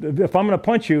 Punch. If I'm going to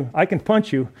punch you, I can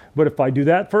punch you, but if I do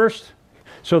that first,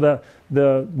 so the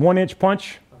 1-inch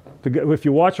punch, if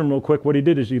you watch him real quick, what he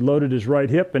did is he loaded his right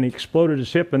hip and he exploded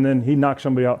his hip and then he knocked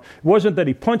somebody out. It wasn't that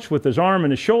he punched with his arm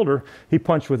and his shoulder, he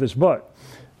punched with his butt.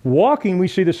 Walking, we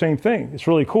see the same thing. It's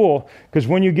really cool because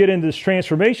when you get into this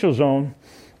transformational zone,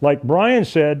 like Brian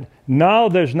said, now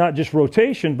there's not just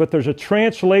rotation, but there's a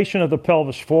translation of the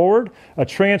pelvis forward, a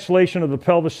translation of the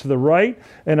pelvis to the right,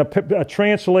 and a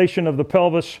translation of the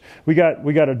pelvis. We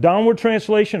got a downward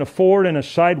translation, a forward, and a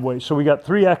sideways. So we got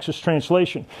 3-axis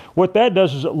translation. What that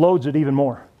does is it loads it even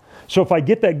more. So if I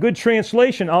get that good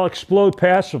translation, I'll explode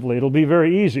passively. It'll be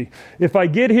very easy. If I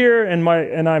get here and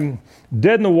I'm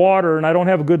dead in the water and I don't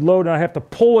have a good load and I have to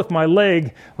pull with my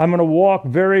leg, I'm going to walk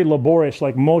very laborious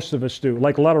like most of us do.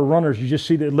 Like a lot of runners, you just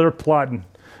see that they're plodding.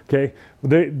 Okay,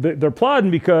 they're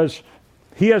plodding because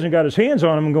he hasn't got his hands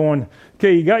on them and going,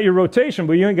 okay, you got your rotation,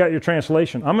 but you ain't got your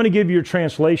translation. I'm going to give you your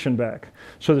translation back.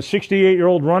 So the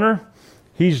 68-year-old runner,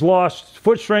 he's lost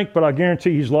foot strength, but I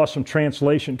guarantee he's lost some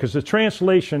translation because the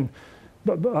translation,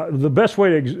 the best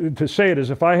way to say it is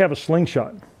if I have a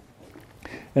slingshot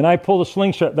and I pull the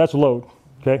slingshot, that's load,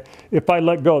 okay? If I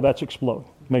let go, that's explode.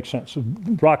 Makes sense. The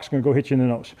rock's going to go hit you in the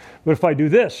nose. But if I do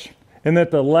this, and at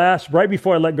the last, right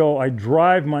before I let go, I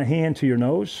drive my hand to your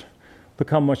nose, look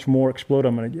how much more explode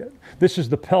I'm going to get. This is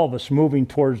the pelvis moving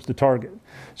towards the target.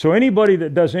 So anybody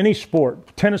that does any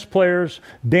sport, tennis players,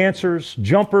 dancers,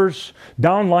 jumpers,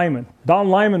 down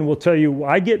linemen will tell you,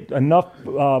 I get enough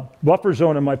buffer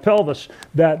zone in my pelvis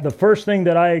that the first thing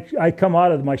that I come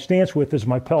out of my stance with is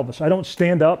my pelvis. I don't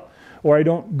stand up or I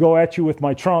don't go at you with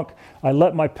my trunk. I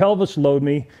let my pelvis load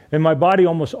me and my body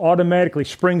almost automatically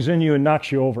springs in you and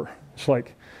knocks you over. It's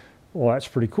like, well, that's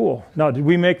pretty cool. Now, did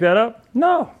we make that up?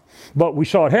 No. But we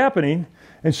saw it happening.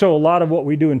 And so a lot of what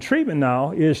we do in treatment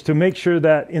now is to make sure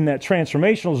that in that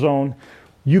transformational zone,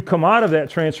 you come out of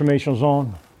that transformational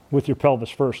zone with your pelvis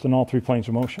first in all 3 planes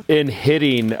of motion. In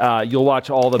hitting, you'll watch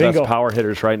all the Bingo. best power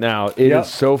hitters right now. It is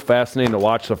so fascinating to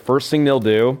watch. The first thing they'll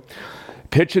do,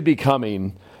 pitch would be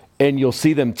coming, and you'll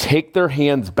see them take their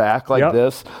hands back like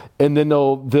this, and then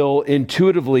they'll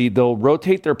intuitively, they'll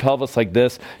rotate their pelvis like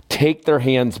this, take their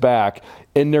hands back,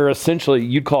 and they're essentially,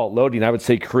 you'd call it loading, I would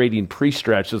say creating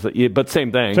pre-stretches, but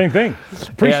same thing. Same thing.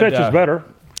 Pre-stretch is better.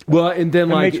 Well, and then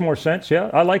it makes more sense, yeah.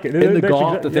 I like it. In the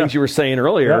golf, the things you were saying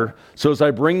earlier, so as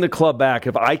I bring the club back,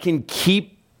 if I can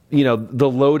keep the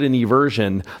load and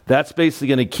eversion, that's basically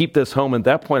going to keep this home. At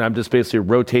that point, I'm just basically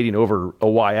rotating over a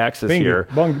y-axis here.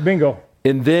 Bingo.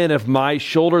 And then if my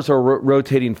shoulders are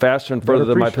rotating faster and further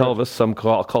than my pelvis, some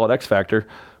call it X factor,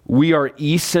 we are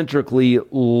eccentrically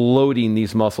loading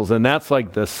these muscles. And that's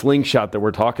like the slingshot that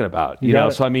we're talking about. You know,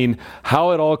 so I mean,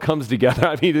 how it all comes together,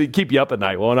 I mean, it keep you up at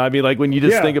night. Well, and I mean, like when you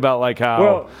just think about like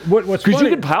how, what's because you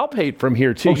can palpate from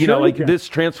here too, you know, like this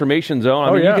transformation zone.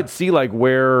 I mean, you could see like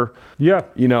where, you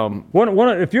know.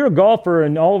 If you're a golfer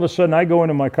and all of a sudden I go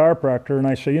into my chiropractor and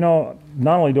I say, not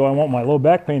only do I want my low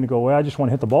back pain to go away, I just want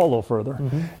to hit the ball a little further.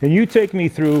 And you take me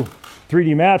through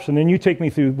 3D maps, and then you take me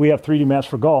through, we have 3D maps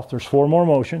for golf. There's 4 more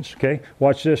motions, okay?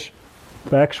 Watch this.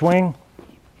 Backswing,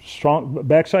 strong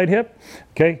backside hip,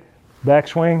 okay?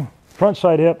 Backswing, front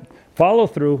side hip, follow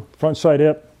through, front side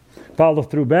hip, follow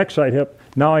through, backside hip.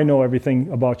 Now I know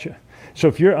everything about you. So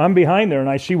if I'm behind there and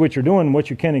I see what you're doing, what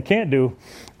you can and can't do,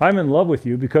 I'm in love with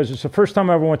you because it's the first time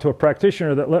I ever went to a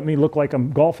practitioner that let me look like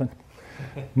I'm golfing.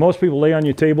 Most people lay on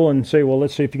your table and say, well,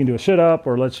 let's see if you can do a sit-up,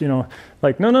 or let's,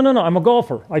 like, no, I'm a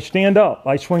golfer. I stand up.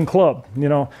 I swing club.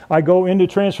 I go into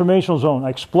transformational zone.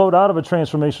 I explode out of a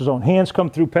transformational zone. Hands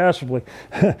come through passively.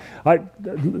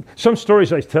 Some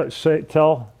stories I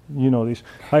tell, these,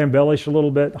 I embellish a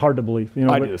little bit. Hard to believe.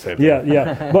 I do the same thing.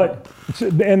 Yeah. But,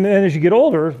 and as you get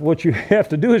older, what you have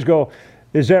to do is go,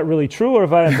 is that really true, or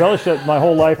have I embellished it my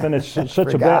whole life and it's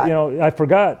such a bad, I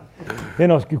forgot,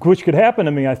 which could happen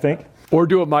to me, I think. Or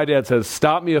do what my dad says,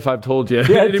 stop me if I've told you.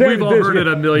 Yeah, we've all heard it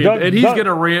a million. And he's going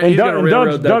to rant. He's going to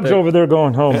railroad that Doug's thing. over there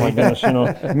going, oh my goodness,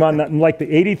 like the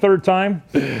 83rd time.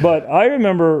 But I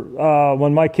remember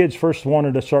when my kids first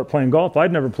wanted to start playing golf,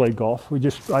 I'd never played golf.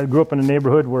 I grew up in a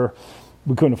neighborhood where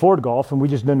we couldn't afford golf, and we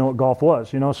just didn't know what golf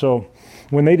was, So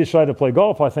when they decided to play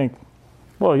golf, I think,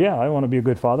 well, yeah, I want to be a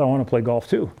good father. I want to play golf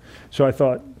too. So I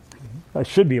thought, I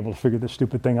should be able to figure this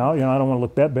stupid thing out. I don't want to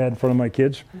look that bad in front of my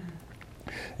kids.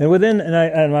 And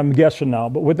I'm guessing now,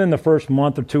 but within the first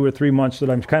month or 2 or 3 months that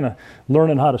I'm kind of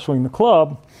learning how to swing the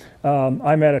club,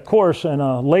 I'm at a course, and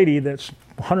a lady that's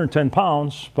 110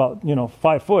 pounds, about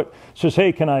 5 foot, says,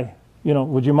 hey, can I,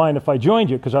 would you mind if I joined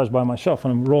you? Because I was by myself,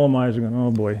 and I'm rolling my eyes and going,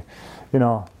 oh boy,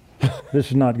 this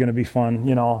is not going to be fun.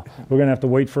 We're going to have to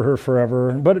wait for her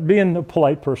forever. But being a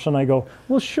polite person, I go,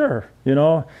 well, sure,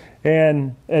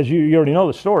 And as you already know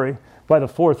the story, by the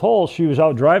fourth hole, she was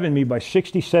out driving me by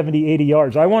 60, 70, 80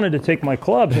 yards. I wanted to take my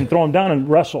clubs and throw them down and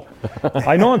wrestle.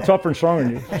 I know I'm tougher and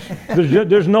stronger than you.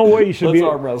 There's no way you should let's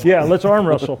arm wrestle. Yeah, let's arm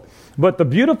wrestle. But the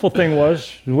beautiful thing was,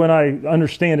 when I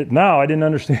understand it now, I didn't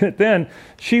understand it then,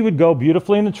 she would go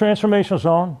beautifully in the transformational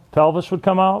zone, pelvis would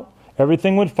come out,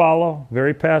 everything would follow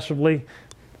very passively,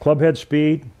 club head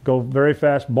speed, go very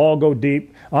fast, ball go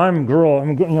deep. I'm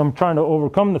trying to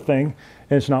overcome the thing,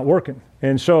 and it's not working.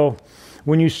 And so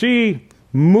when you see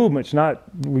movements,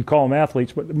 we call them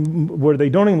athletes, but where they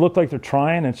don't even look like they're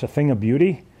trying, and it's a thing of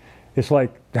beauty, it's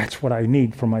like, that's what I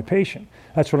need for my patient.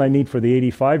 That's what I need for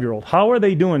the 85-year-old. How are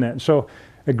they doing that? And so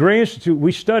at Gray Institute,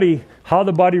 we study how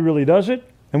the body really does it,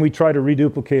 and we try to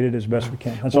reduplicate it as best we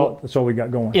can. That's all we got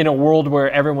going. In a world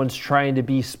where everyone's trying to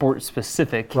be sport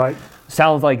specific, right?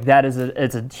 Sounds like that is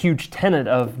a huge tenet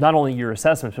of not only your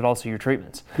assessments but also your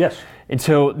treatments. Yes. And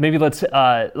so maybe let's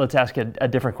ask a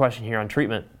different question here on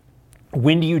treatment.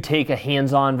 When do you take a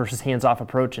hands-on versus hands-off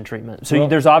approach in treatment? So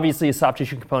there's obviously a soft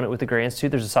tissue component with the Gray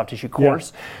Institute. There's a soft tissue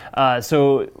course. Yeah.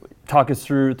 So talk us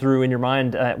through in your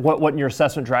mind what in your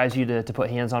assessment drives you to put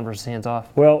hands-on versus hands-off.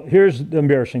 Well, here's the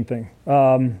embarrassing thing.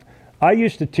 I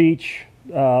used to teach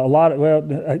a lot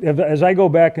as I go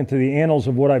back into the annals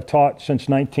of what I've taught since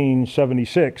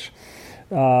 1976,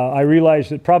 I realized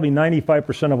that probably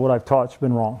 95% of what I've taught has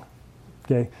been wrong.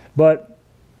 Okay, but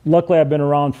luckily I've been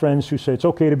around friends who say it's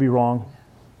okay to be wrong,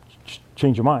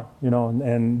 change your mind,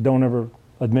 and don't ever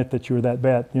admit that you were that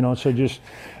bad,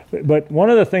 but one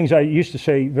of the things I used to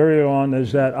say very early on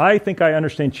is that I think I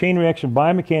understand chain reaction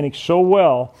biomechanics so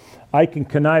well, I can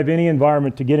connive any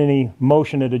environment to get any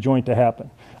motion at a joint to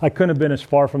happen. I couldn't have been as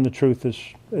far from the truth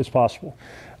as possible.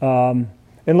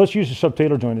 And let's use the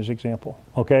subtalar joint as an example,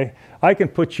 okay? I can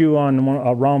put you on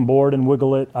a round board and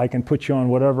wiggle it. I can put you on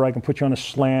whatever. I can put you on a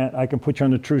slant. I can put you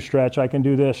on the true stretch. I can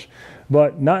do this.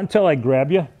 But not until I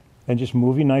grab you and just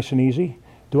move you nice and easy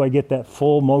do I get that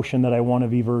full motion that I want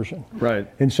of eversion. Right.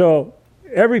 And so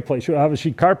every place,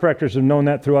 obviously chiropractors have known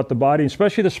that throughout the body,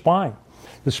 especially the spine.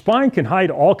 The spine can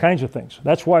hide all kinds of things.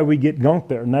 That's why we get gunked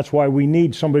there, and that's why we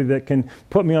need somebody that can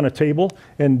put me on a table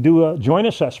and do a joint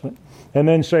assessment and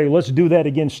then say, let's do that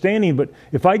again standing. But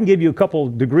if I can give you a couple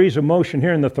degrees of motion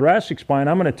here in the thoracic spine,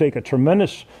 I'm going to take a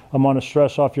tremendous amount of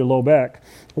stress off your low back.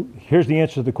 Here's the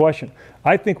answer to the question.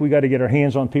 I think we got to get our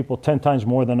hands on people 10 times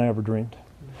more than I ever dreamed,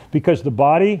 because the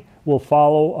body will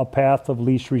follow a path of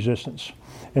least resistance.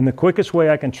 And the quickest way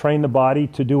I can train the body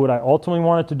to do what I ultimately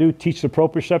want it to do, teach the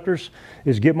proprioceptors,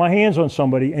 is get my hands on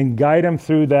somebody and guide them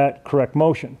through that correct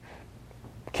motion.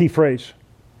 Key phrase,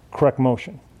 correct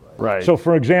motion. Right. So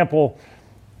for example,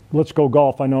 let's go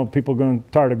golf. I know people are going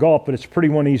tired of golf, but it's pretty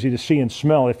easy to see and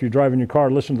smell if you're driving your car,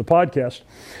 listen to the podcast.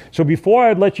 So before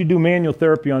I'd let you do manual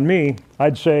therapy on me,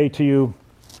 I'd say to you,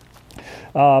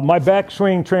 my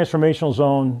backswing transformational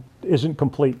zone isn't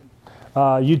complete.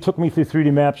 You took me through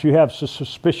 3D maps. You have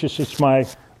suspicious it's my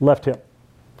left hip.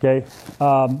 Okay.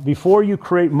 Before you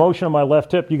create motion on my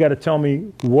left hip, you got to tell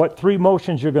me what 3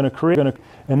 motions you're going to create,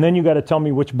 and then you got to tell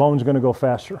me which bone's going to go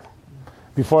faster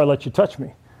before I let you touch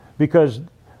me. Because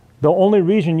the only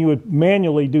reason you would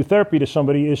manually do therapy to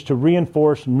somebody is to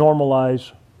reinforce,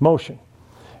 normalize motion.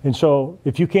 And so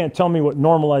if you can't tell me what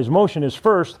normalized motion is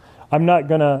first, I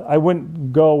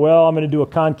wouldn't go, well, I'm going to do a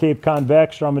concave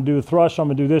convex, or I'm going to do a thrust, or I'm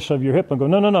going to do this of your hip, and go,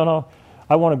 no.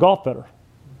 I want to golf better.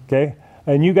 Okay?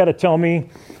 And you got to tell me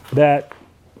that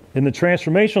in the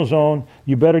transformational zone,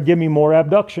 you better give me more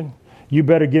abduction, you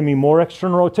better give me more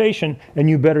external rotation, and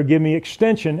you better give me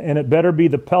extension, and it better be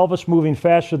the pelvis moving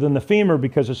faster than the femur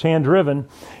because it's hand-driven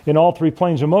in all 3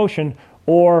 planes of motion,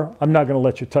 or I'm not going to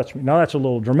let you touch me. Now, that's a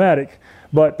little dramatic,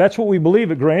 but that's what we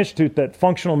believe at Gray Institute, that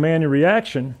functional manual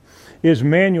reaction is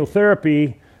manual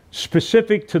therapy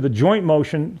specific to the joint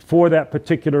motion for that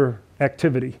particular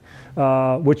activity,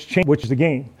 which is the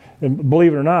game. And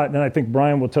believe it or not, and I think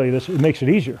Brian will tell you this, it makes it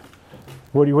easier.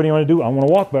 What do you want to do? I want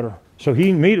to walk better. So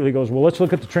he immediately goes, well, let's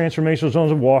look at the transformational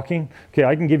zones of walking. Okay,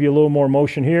 I can give you a little more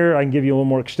motion here. I can give you a little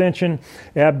more extension,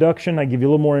 abduction. I give you a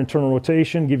little more internal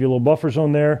rotation, give you a little buffer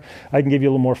zone there. I can give you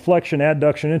a little more flexion,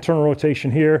 adduction, internal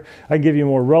rotation here. I can give you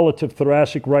more relative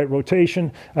thoracic right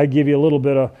rotation. I give you a little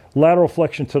bit of lateral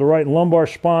flexion to the right lumbar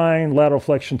spine, lateral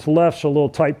flexion to left, so a little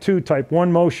type 2, type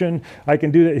 1 motion. I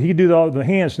can do that. He can do that with the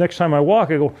hands. Next time I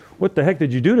walk, I go, what the heck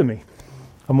did you do to me?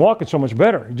 I'm walking so much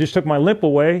better. You just took my limp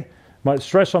away. My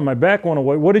stress on my back went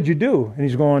away. What did you do? And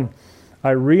he's going,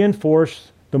 I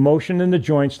reinforced the motion in the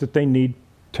joints that they need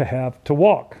to have to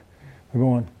walk. I'm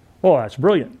going, oh, that's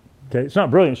brilliant. Okay, it's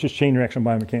not brilliant. It's just chain reaction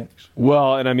biomechanics.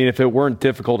 Well, and I mean, if it weren't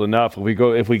difficult enough,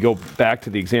 if we go back to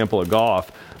the example of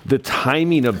golf, the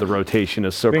timing of the rotation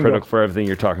is so critical for everything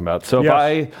you're talking about. So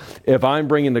if I'm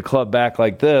bringing the club back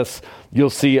like this, you'll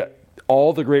see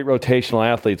all the great rotational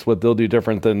athletes. What they'll do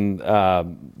different than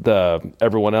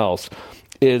everyone else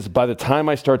is by the time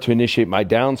I start to initiate my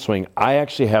downswing, I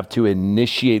actually have to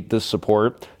initiate this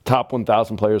support. Top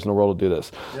 1,000 players in the world will do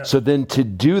this. Yeah. So then to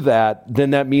do that, then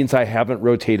that means I haven't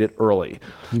rotated early.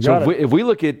 So if we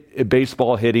look at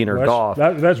baseball hitting or golf.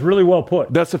 That's really well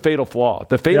put. That's a fatal flaw.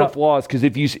 The fatal flaw is because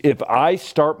if I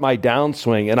start my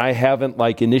downswing and I haven't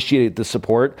initiated the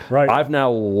support, I've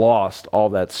now lost all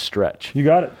that stretch. You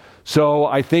got it. So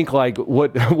I think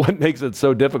what makes it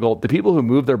so difficult, the people who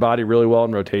move their body really well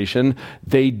in rotation,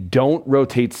 they don't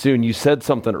rotate soon. You said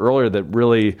something earlier that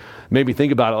really made me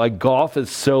think about it. Golf is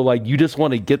so you just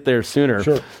want to get there sooner.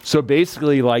 Sure. So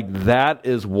basically that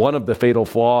is one of the fatal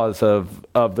flaws of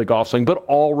the golf swing, but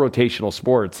all rotational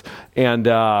sports. And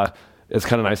it's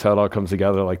kind of nice how it all comes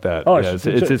together like that. Oh, it's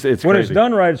when crazy. it's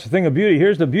done right, it's a thing of beauty.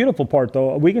 Here's the beautiful part,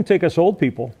 though. We can take us old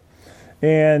people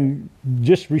and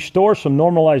just restore some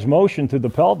normalized motion to the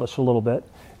pelvis a little bit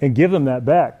and give them that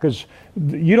back, because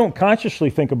you don't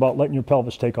consciously think about letting your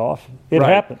pelvis take off. It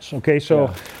happens, okay?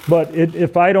 So, but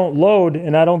if I don't load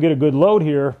and I don't get a good load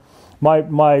here, my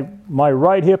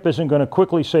right hip isn't going to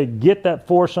quickly say, get that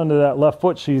force under that left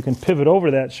foot so you can pivot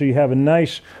over that so you have a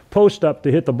nice post up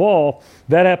to hit the ball.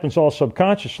 That happens all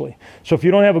subconsciously. So if you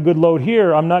don't have a good load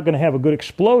here, I'm not going to have a good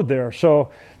explode there.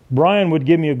 So Brian would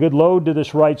give me a good load to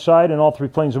this right side in all three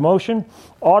planes of motion.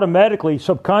 Automatically,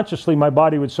 subconsciously, my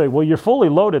body would say, well, you're fully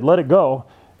loaded, let it go.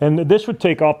 And this would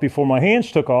take off before my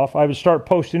hands took off. I would start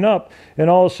posting up, and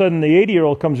all of a sudden the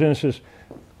 80-year-old comes in and says,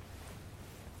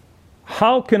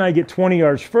 how can I get 20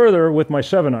 yards further with my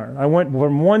 7-iron? I went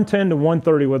from 110 to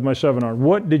 130 with my 7-iron.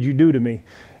 What did you do to me?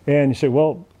 And you say,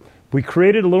 well, we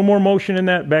created a little more motion in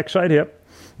that backside hip,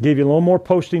 gave you a little more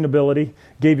posting ability,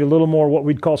 gave you a little more what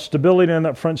we'd call stability on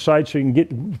that front side so you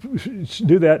can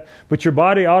do that. But your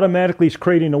body automatically is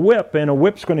creating a whip, and a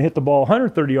whip's going to hit the ball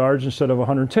 130 yards instead of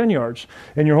 110 yards.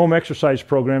 And your home exercise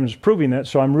program is proving that.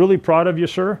 So I'm really proud of you,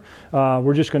 sir.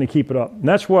 We're just going to keep it up. And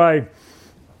that's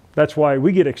why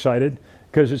we get excited,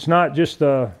 because it's not just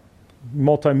the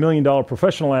multi-million-dollar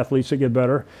professional athletes that get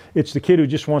better. It's the kid who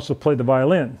just wants to play the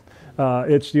violin.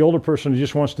 It's the older person who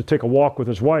just wants to take a walk with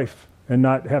his wife and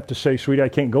not have to say, sweetie, I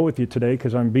can't go with you today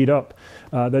because I'm beat up.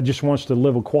 That just wants to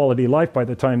live a quality life by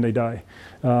the time they die.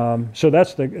 So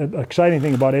that's the exciting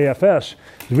thing about AFS,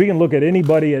 is we can look at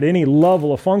anybody at any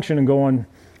level of function and going,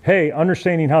 hey,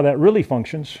 understanding how that really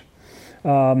functions, we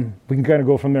can kind of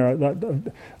go from there.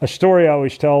 A story I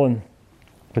always tell, and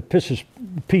it pisses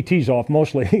PTs off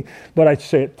mostly, but I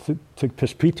say it to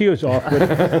piss PTs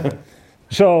off.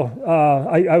 So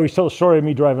I always tell a story of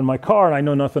me driving my car, and I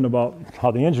know nothing about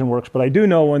how the engine works, but I do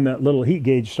know when that little heat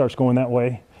gauge starts going that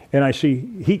way, and I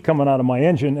see heat coming out of my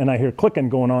engine, and I hear clicking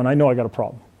going on, I know I got a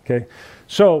problem, okay?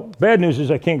 So bad news is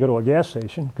I can't go to a gas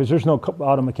station, because there's no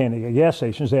auto mechanic at gas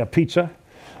stations. They have pizza.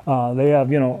 They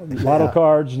have, lotto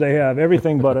cards. They have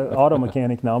everything but an auto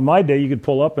mechanic now. In my day, you could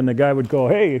pull up and the guy would go,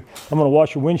 hey, I'm going to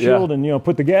wash your windshield and,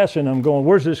 put the gas in. I'm going,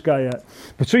 where's this guy at?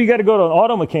 But so you got to go to an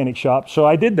auto mechanic shop. So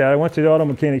I did that. I went to the auto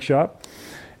mechanic shop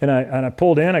and I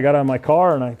pulled in. I got out of my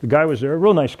car and the guy was there, a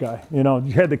real nice guy.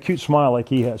 He had the cute smile like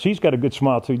he has. He's got a good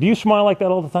smile too. Do you smile like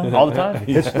that all the time? All the time.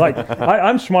 It's like,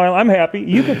 I'm smiling. I'm happy.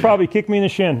 You could probably kick me in the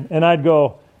shin and I'd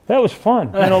go, that was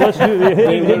fun. Let's do it.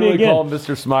 Hit me again. Call him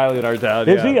Mr. Smiley in our town.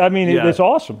 Is he? I mean, it's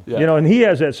awesome. Yeah. And he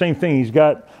has that same thing. He's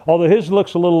got, although his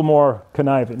looks a little more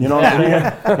conniving. You know what I'm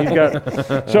saying? He's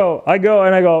got. So I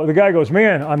go. The guy goes,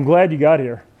 man, I'm glad you got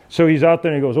here. So he's out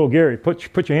there and he goes, oh, Gary,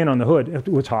 put your hand on the hood.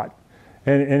 It's hot.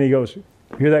 And he goes,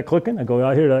 hear that clicking? I go,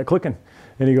 I hear that clicking.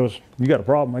 And he goes, you got a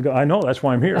problem? I go, I know. That's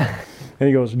why I'm here. And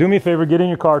he goes, do me a favor, get in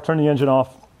your car, turn the engine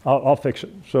off. I'll fix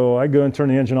it. So I go and turn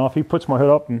the engine off. He puts my hood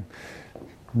up and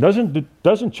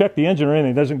doesn't check the engine or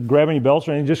anything, doesn't grab any belts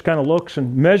or anything, just kind of looks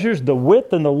and measures the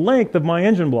width and the length of my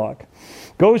engine block.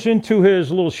 Goes into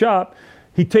his little shop,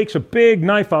 he takes a big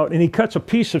knife out and he cuts a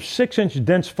piece of 6-inch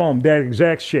dense foam, that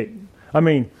exact shape. I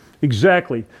mean,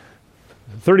 exactly.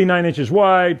 39 inches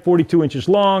wide, 42 inches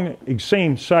long,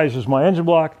 same size as my engine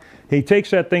block. He takes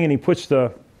that thing and he puts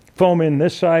the foam in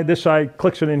this side,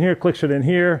 clicks it in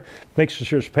here, makes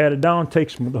sure it's padded down,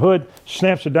 takes the hood,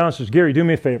 snaps it down, says, Gary, do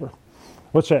me a favor.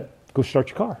 What's that? Go start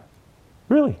your car.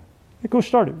 Really? Yeah, go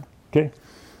start it. Okay.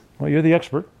 Well, you're the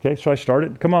expert. Okay, so I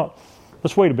started. Come out.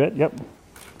 Let's wait a bit. Yep.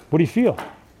 What do you feel?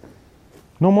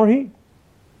 No more heat.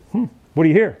 What do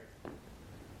you hear?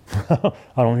 I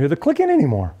don't hear the clicking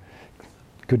anymore.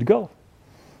 Good to go.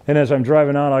 And as I'm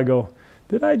driving out, I go,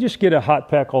 did I just get a hot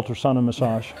pack ultrasonic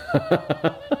massage?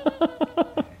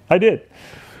 I did.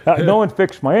 No one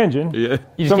fixed my engine. Yeah.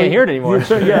 You just can't hear it anymore.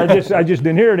 Yeah, I just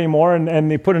didn't hear it anymore,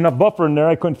 and they put enough buffer in there.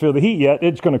 I couldn't feel the heat yet.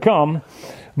 It's going to come,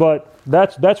 but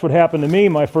that's what happened to me.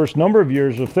 My first number of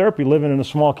years of therapy, living in a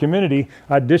small community,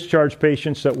 I'd discharge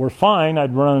patients that were fine.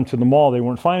 I'd run them to the mall. They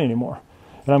weren't fine anymore,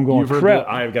 and I'm going, crap.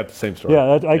 I've got the same story.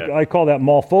 Yeah, I call that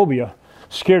mall phobia.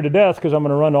 Scared to death because I'm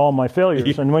going to run to all my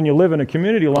failures. And when you live in a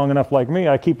community long enough like me,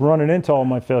 I keep running into all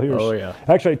my failures. Oh, yeah.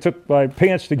 Actually, I took my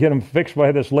pants to get them fixed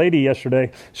by this lady yesterday.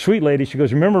 Sweet lady. She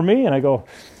goes, remember me? And I go,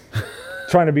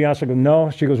 trying to be honest, I go, no.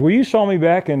 She goes, well, you saw me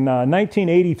back in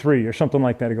 1983 or something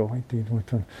like that. I go,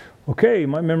 okay,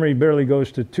 my memory barely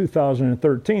goes to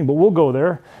 2013, but we'll go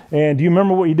there. And do you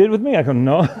remember what you did with me? I go,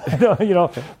 no.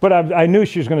 But I knew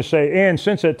she was going to say, and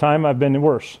since that time, I've been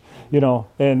worse.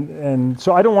 And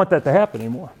so I don't want that to happen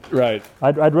anymore. Right.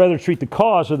 I'd rather treat the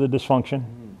cause of the dysfunction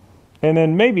and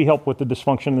then maybe help with the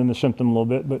dysfunction than the symptom a little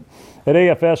bit. But at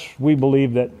AFS, we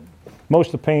believe that most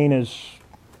of the pain is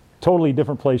totally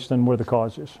different place than where the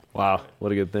cause is. Wow,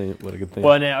 what a good thing! What a good thing.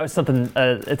 Well, and it's something.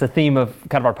 It's a theme of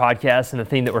kind of our podcast, and a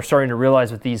thing that we're starting to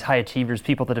realize with these high achievers,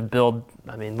 people that have built.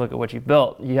 I mean, look at what you've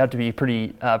built. You have to be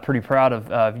pretty proud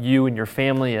of you and your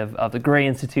family, of the Gray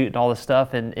Institute, and all this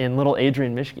stuff in little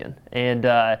Adrian, Michigan,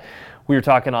 and. We were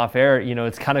talking off air,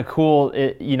 it's kind of cool.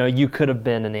 You could have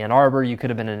been in Ann Arbor, you could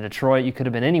have been in Detroit, you could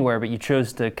have been anywhere, but you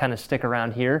chose to kind of stick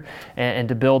around here and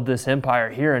to build this empire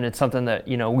here. And it's something that,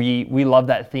 we love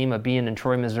that theme of being in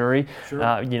Troy, Missouri.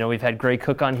 Sure. We've had Gray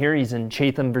Cook on here. He's in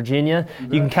Chatham, Virginia.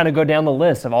 You can kind of go down the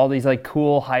list of all these like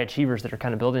cool high achievers that are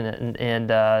kind of building it.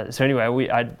 And so anyway,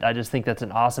 I just think that's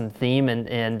an awesome theme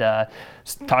and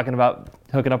talking about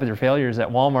hooking up with your failures at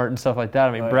Walmart and stuff like that.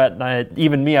 I mean, right. Brett and I,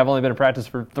 even me, I've only been in practice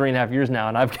for 3.5 years now,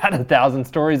 and I've got 1,000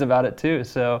 stories about it too.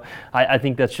 So I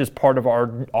think that's just part of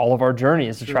all of our journey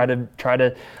is to try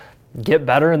to get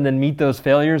better and then meet those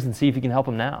failures and see if you can help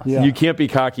them now. Yeah. You can't be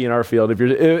cocky in our field.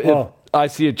 If I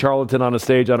see a charlatan on a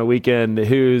stage on a weekend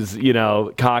who's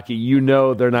cocky,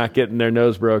 they're not getting their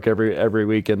nose broke every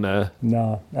weekend.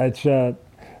 No, it's.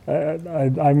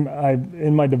 I'm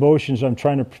in my devotions, I'm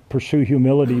trying to pursue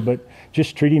humility, but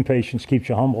just treating patients keeps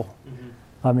you humble.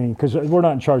 Mm-hmm. I mean, because we're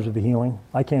not in charge of the healing.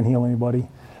 I can't heal anybody.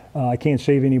 I can't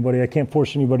save anybody. I can't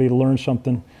force anybody to learn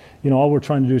something. All we're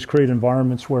trying to do is create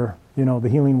environments where, the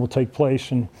healing will take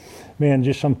place. And man,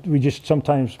 we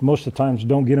sometimes, most of the times,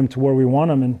 don't get them to where we want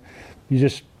them. And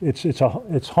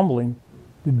it's humbling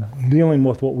dealing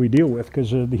with what we deal with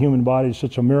because the human body is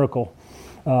such a miracle.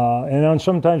 And then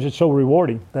sometimes it's so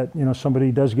rewarding that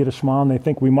somebody does get a smile and they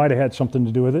think we might have had something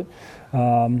to do with it.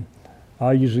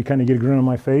 I usually kind of get a grin on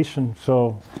my face, and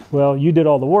so, well, you did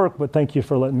all the work, but thank you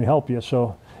for letting me help you.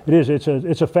 So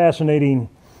it's a fascinating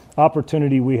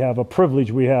opportunity we have, a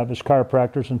privilege we have as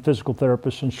chiropractors and physical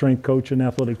therapists and strength coach and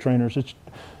athletic trainers.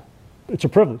 It's a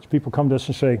privilege. People come to us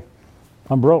and say,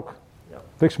 "I'm broke,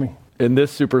 fix me." And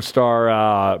this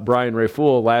superstar, Brian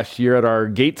Rayfool, last year at our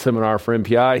GATE seminar for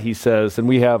MPI, he says, and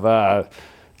we have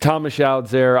Tom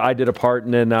Michaud's there, I did a part,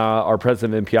 and then our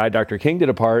president of MPI, Dr. King, did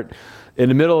a part. In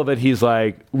the middle of it, he's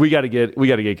like, we got to get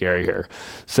Gary here.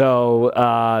 So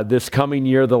this coming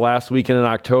year, the last weekend in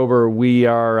October, we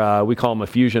call them a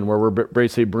fusion, where we're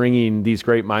basically bringing these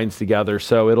great minds together.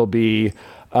 So it'll be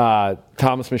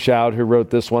Thomas Michaud, who wrote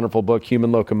this wonderful book,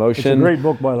 Human Locomotion. It's a great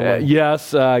book, by the way.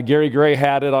 Yes, Gary Gray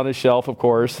had it on his shelf, of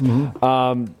course.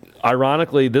 Mm-hmm.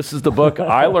 Ironically, this is the book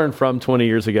I learned from 20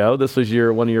 years ago. This was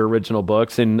one of your original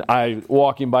books. And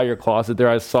walking by your closet there,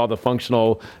 I saw the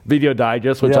functional video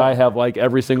digest, which I have like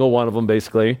every single one of them,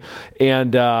 basically.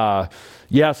 And so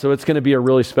it's going to be a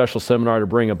really special seminar to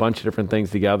bring a bunch of different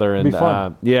things together. And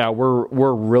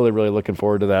we're really, really looking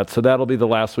forward to that. So that'll be the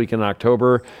last week in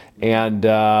October. And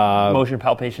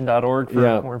motionpalpation.org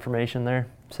for more information there.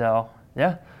 So,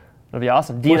 yeah. It'll be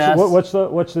awesome. DNS. What's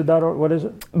the .org? What is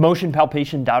it?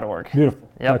 Motionpalpation.org. Beautiful.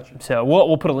 Yep. Gotcha. So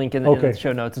we'll put a link in the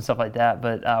show notes and stuff like that.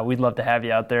 But we'd love to have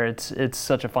you out there. It's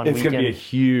such a fun weekend. It's going to be a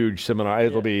huge seminar.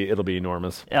 It'll be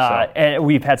enormous. And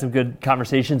we've had some good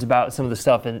conversations about some of the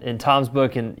stuff in Tom's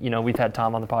book, and we've had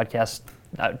Tom on the podcast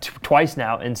twice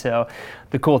now. And so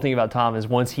the cool thing about Tom is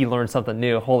once he learns something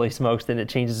new, holy smokes, then it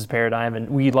changes his paradigm. And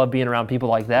we love being around people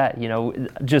like that.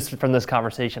 Just from this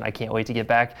conversation, I can't wait to get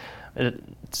back.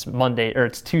 It's Monday, or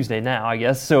it's Tuesday now, I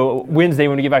guess. So Wednesday,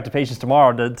 when we get back to patients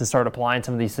tomorrow, to start applying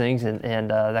some of these things and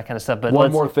that kind of stuff. But one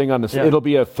more thing on this. Yeah. It'll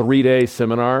be a 3-day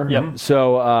seminar. Yep.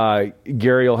 So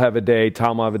Gary will have a day,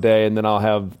 Tom will have a day, and then I'll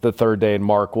have the third day, and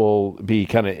Mark will be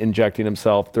kind of injecting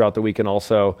himself throughout the weekend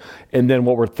also. And then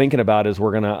what we're thinking about is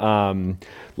we're going to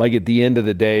like at the end of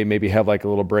the day, maybe have like a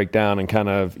little breakdown and kind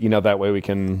of, that way we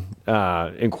can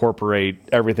incorporate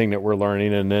everything that we're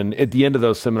learning. And then at the end of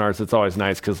those seminars, it's always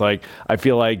nice because like I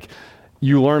feel like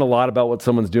you learn a lot about what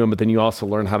someone's doing, but then you also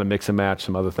learn how to mix and match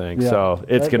some other things. Yeah. So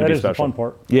it's going to be special. That is the fun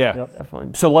part. Yeah. Yep.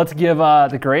 Definitely. So let's give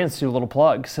the Gray Institute a little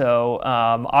plug. So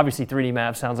obviously 3D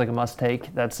Map sounds like a must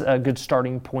take. That's a good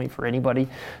starting point for anybody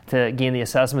to gain the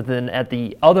assessment. Then at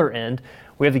the other end,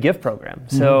 we have the GIFT program.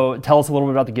 So tell us a little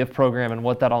bit about the GIFT program and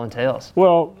what that all entails.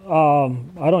 Well,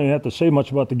 I don't even have to say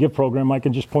much about the GIFT program. I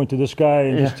can just point to this guy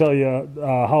and just tell you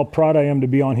how proud I am to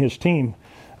be on his team.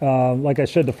 Like I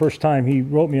said, the first time he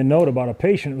wrote me a note about a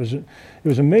patient, it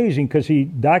was amazing because he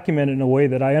documented in a way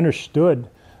that I understood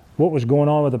what was going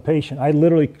on with the patient. I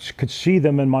literally could see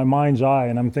them in my mind's eye,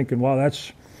 and I'm thinking, wow,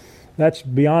 that's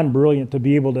beyond brilliant to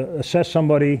be able to assess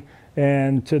somebody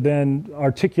and to then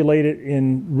articulate it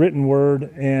in written word,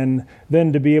 and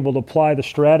then to be able to apply the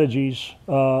strategies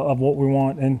of what we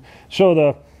want. And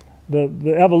so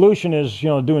the evolution is,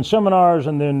 doing seminars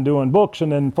and then doing books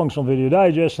and then functional video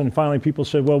digests, and finally people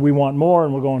said, well, we want more,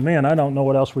 and we're going, man, I don't know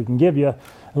what else we can give you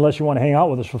unless you want to hang out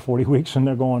with us for 40 weeks, and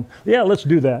they're going, yeah, let's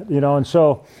do that, and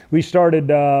so we started,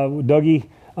 Dougie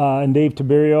and Dave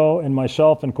Tiberio and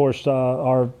myself, and of course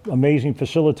our amazing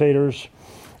facilitators.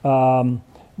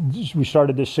 We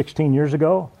started this 16 years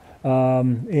ago,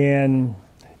 and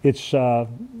it's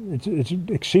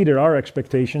exceeded our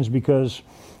expectations because,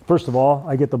 first of all,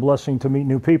 I get the blessing to meet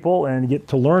new people and get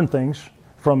to learn things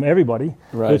from everybody.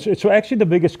 Right. It's actually the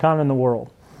biggest con in the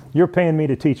world. You're paying me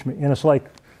to teach me, and it's like,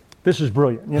 this is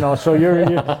brilliant, So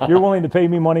you're willing to pay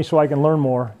me money so I can learn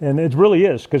more, and it really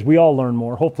is because we all learn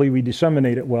more. Hopefully, we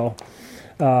disseminate it well.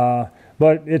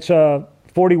 But it's a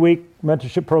 40-week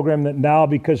mentorship program that now,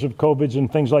 because of COVIDs and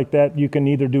things like that, you can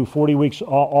either do 40 weeks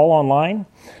all online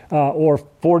or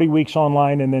 40 weeks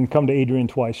online and then come to Adrian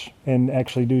twice and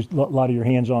actually do a lot of your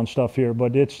hands-on stuff here.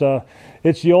 But it's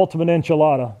the ultimate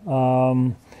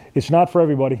enchilada. It's not for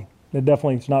everybody.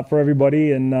 It's not for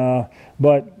everybody. And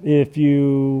but if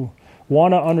you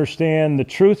want to understand the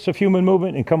truths of human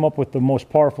movement and come up with the most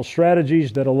powerful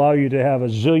strategies that allow you to have a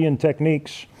zillion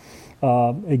techniques,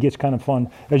 it gets kind of fun.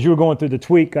 As you were going through the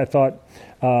tweak, I thought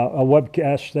a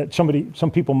webcast that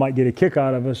some people might get a kick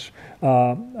out of us,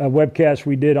 a webcast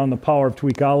we did on the power of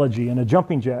tweakology and a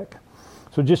jumping jack.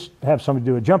 So just have somebody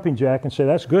do a jumping jack and say,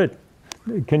 that's good.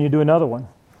 Can you do another one?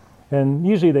 And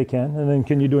usually they can. And then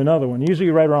can you do another one? Usually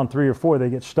right around 3 or 4, they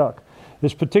get stuck.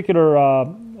 This particular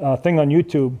thing on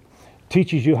YouTube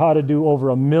teaches you how to do over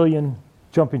 1 million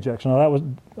jumping jacks. Now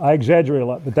I exaggerate a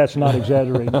lot, but that's not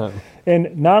exaggerating.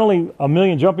 And not only 1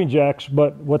 million jumping jacks,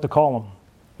 but what to call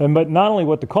them. But not only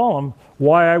what to call them,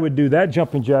 why I would do that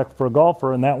jumping jack for a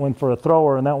golfer and that one for a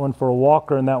thrower and that one for a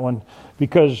walker and that one,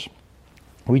 because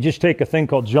we just take a thing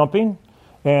called jumping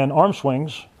and arm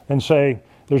swings and say,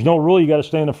 there's no rule, you got to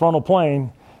stay in the frontal plane.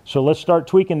 So let's start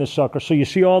tweaking this sucker. So you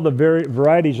see all the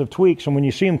varieties of tweaks, and when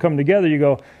you see them come together, you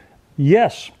go,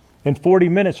 yes, in 40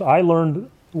 minutes I learned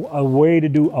a way to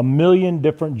do 1 million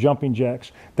different jumping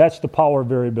jacks. That's the power of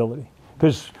variability.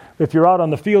 Because if you're out on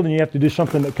the field and you have to do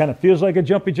something that kind of feels like a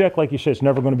jumping jack, like you said, it's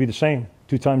never going to be the same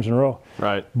 2 times in a row.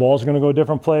 Right. Ball's going to go a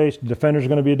different place. The defender's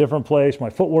going to be a different place. My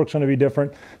footwork's going to be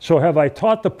different. So have I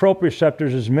taught the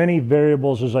proprioceptors as many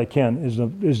variables as I can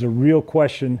is the real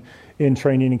question in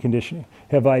training and conditioning.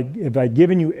 Have I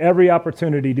given you every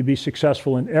opportunity to be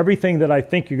successful in everything that I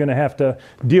think you're going to have to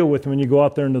deal with when you go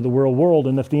out there into the real world?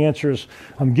 And if the answer is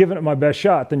I'm giving it my best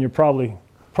shot, then you're probably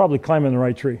climbing the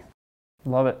right tree.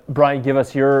 Love it. Brian, give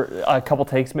us your couple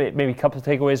takes, maybe a couple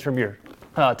takeaways from your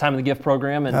time in the GIFT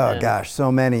program. Gosh,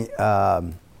 so many.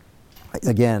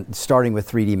 Again, starting with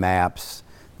 3D maps,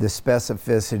 the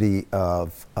specificity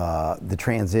of the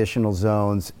transitional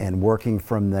zones and working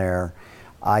from there.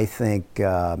 I think,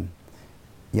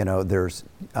 there's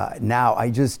now I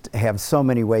just have so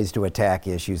many ways to attack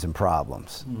issues and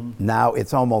problems. Mm-hmm. Now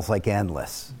it's almost like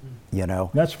endless,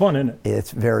 That's fun, isn't it? It's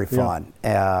very fun.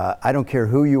 Yeah. I don't care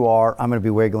who you are, I'm going to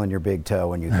be wiggling your big toe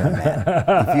when you come in.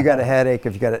 If you got a headache,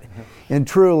 and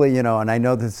truly, and I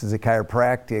know this is a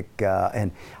chiropractic,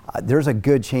 and there's a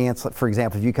good chance, for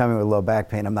example, if you come in with low back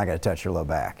pain, I'm not going to touch your low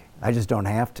back. I just don't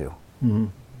have to. Mm-hmm.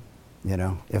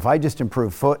 If I just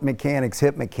improve foot mechanics,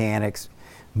 hip mechanics,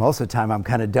 most of the time I'm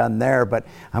kind of done there, but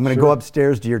I'm going to go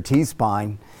upstairs to your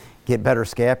T-spine, get better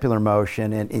scapular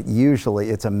motion, and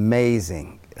it's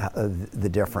amazing the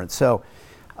difference. So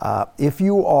if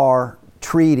you are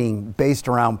treating based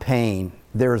around pain,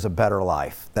 there's a better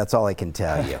life. That's all I can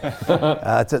tell you.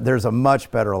 There's a much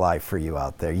better life for you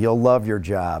out there. You'll love your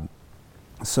job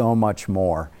so much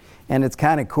more. And it's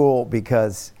kind of cool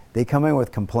because They come in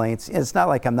with complaints. It's not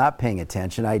like I'm not paying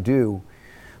attention. I do,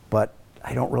 but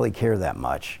I don't really care that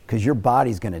much because your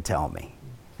body's going to tell me.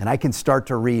 And I can start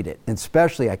to read it, and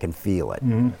especially I can feel it.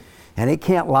 And it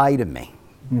can't lie to me.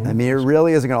 I mean, it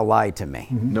really isn't going to lie to me.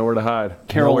 Nowhere to hide.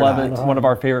 Carol Levitt, one of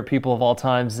our favorite people of all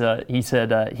times, he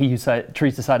said, he who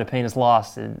treats the side of pain is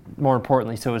lost, and more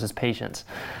importantly, so is his patience.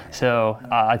 So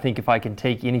I think if I can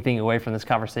take anything away from this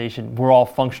conversation, we're all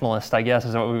functionalists, I guess,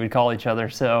 is what we would call each other.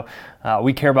 So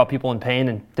we care about people in pain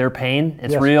and their pain.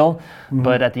 It's real.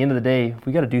 But at the end of the day,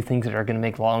 we got to do things that are going to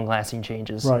make long-lasting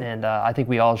changes. Right. And I think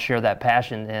we all share that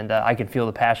passion. And I can feel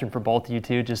the passion for both of you,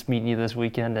 too, just meeting you this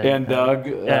weekend. And Doug.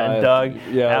 And Doug.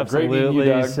 Yeah, absolutely. Great meeting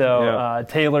you, Doug. So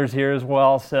Taylor's here as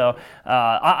well. So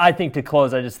I think to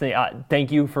close, I just think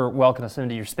thank you for welcoming us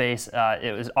into your space.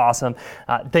 It was awesome.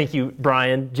 Thank you,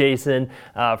 Brian, Jason,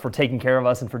 for taking care of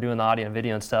us and for doing the audio and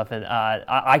video and stuff. And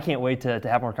I can't wait to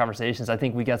have more conversations. I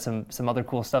think we got some other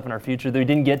cool stuff in our future that we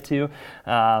didn't get to.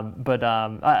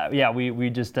 We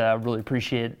just really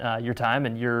appreciate your time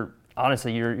and your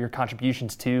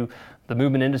contributions to the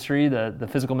movement industry, the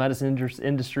physical medicine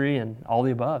industry, and all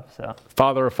the above. So,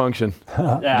 father of function,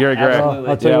 yeah, Gary Gray.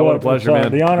 I'll tell you what a pleasure,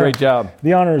 man. The honor, great job.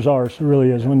 The honor is ours. It really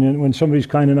is. When somebody's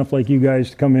kind enough like you guys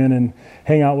to come in and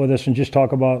hang out with us and just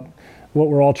talk about what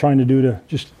we're all trying to do to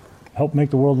just help make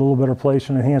the world a little better place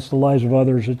and enhance the lives of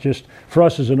others. It just, for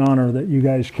us, is an honor that you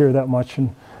guys care that much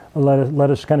and let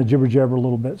us kind of jibber jabber a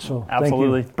little bit. So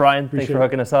absolutely, thank you. Brian. Thanks for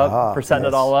hooking us up, for setting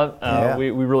it all up. We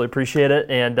really appreciate it.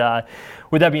 And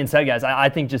with that being said, guys, I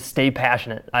think just stay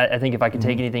passionate. I think if I could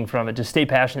take anything from it, just stay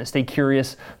passionate, stay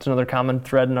curious. It's another common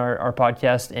thread in our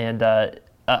podcast. And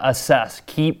assess.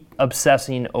 Keep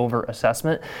obsessing over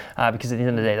assessment because at the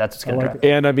end of the day, that's what's going to drive.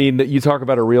 And I mean, you talk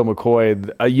about a real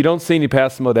McCoy. You don't see any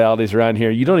passing modalities around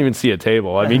here. You don't even see a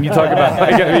table. I mean, you talk about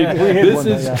this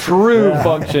is true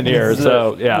function here.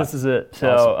 So this is it.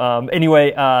 So awesome.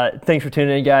 Anyway, thanks for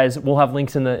tuning in, guys. We'll have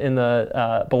links in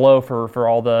the below for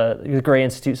all the Gray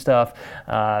Institute stuff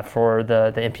for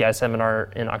the MPI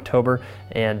seminar in October,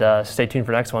 and stay tuned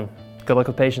for next one. Good luck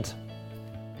with patients.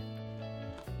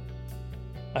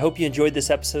 I hope you enjoyed this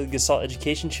episode of the Gestalt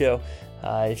Education Show.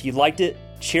 If you liked it,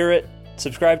 share it,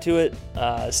 subscribe to it,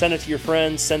 send it to your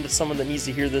friends, send it to someone that needs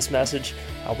to hear this message.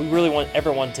 We really want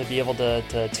everyone to be able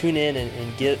to tune in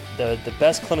and get the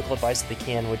best clinical advice that they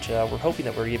can, which we're hoping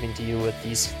that we're giving to you with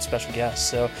these special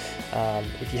guests. So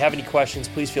if you have any questions,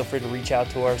 please feel free to reach out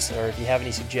to us, or if you have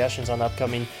any suggestions on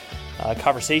upcoming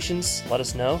conversations, let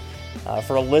us know.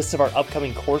 For a list of our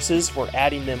upcoming courses, we're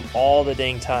adding them all the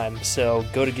dang time. So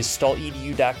go to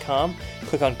gestaltedu.com,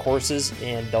 click on courses,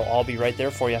 and they'll all be right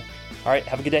there for you. All right,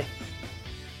 have a good day.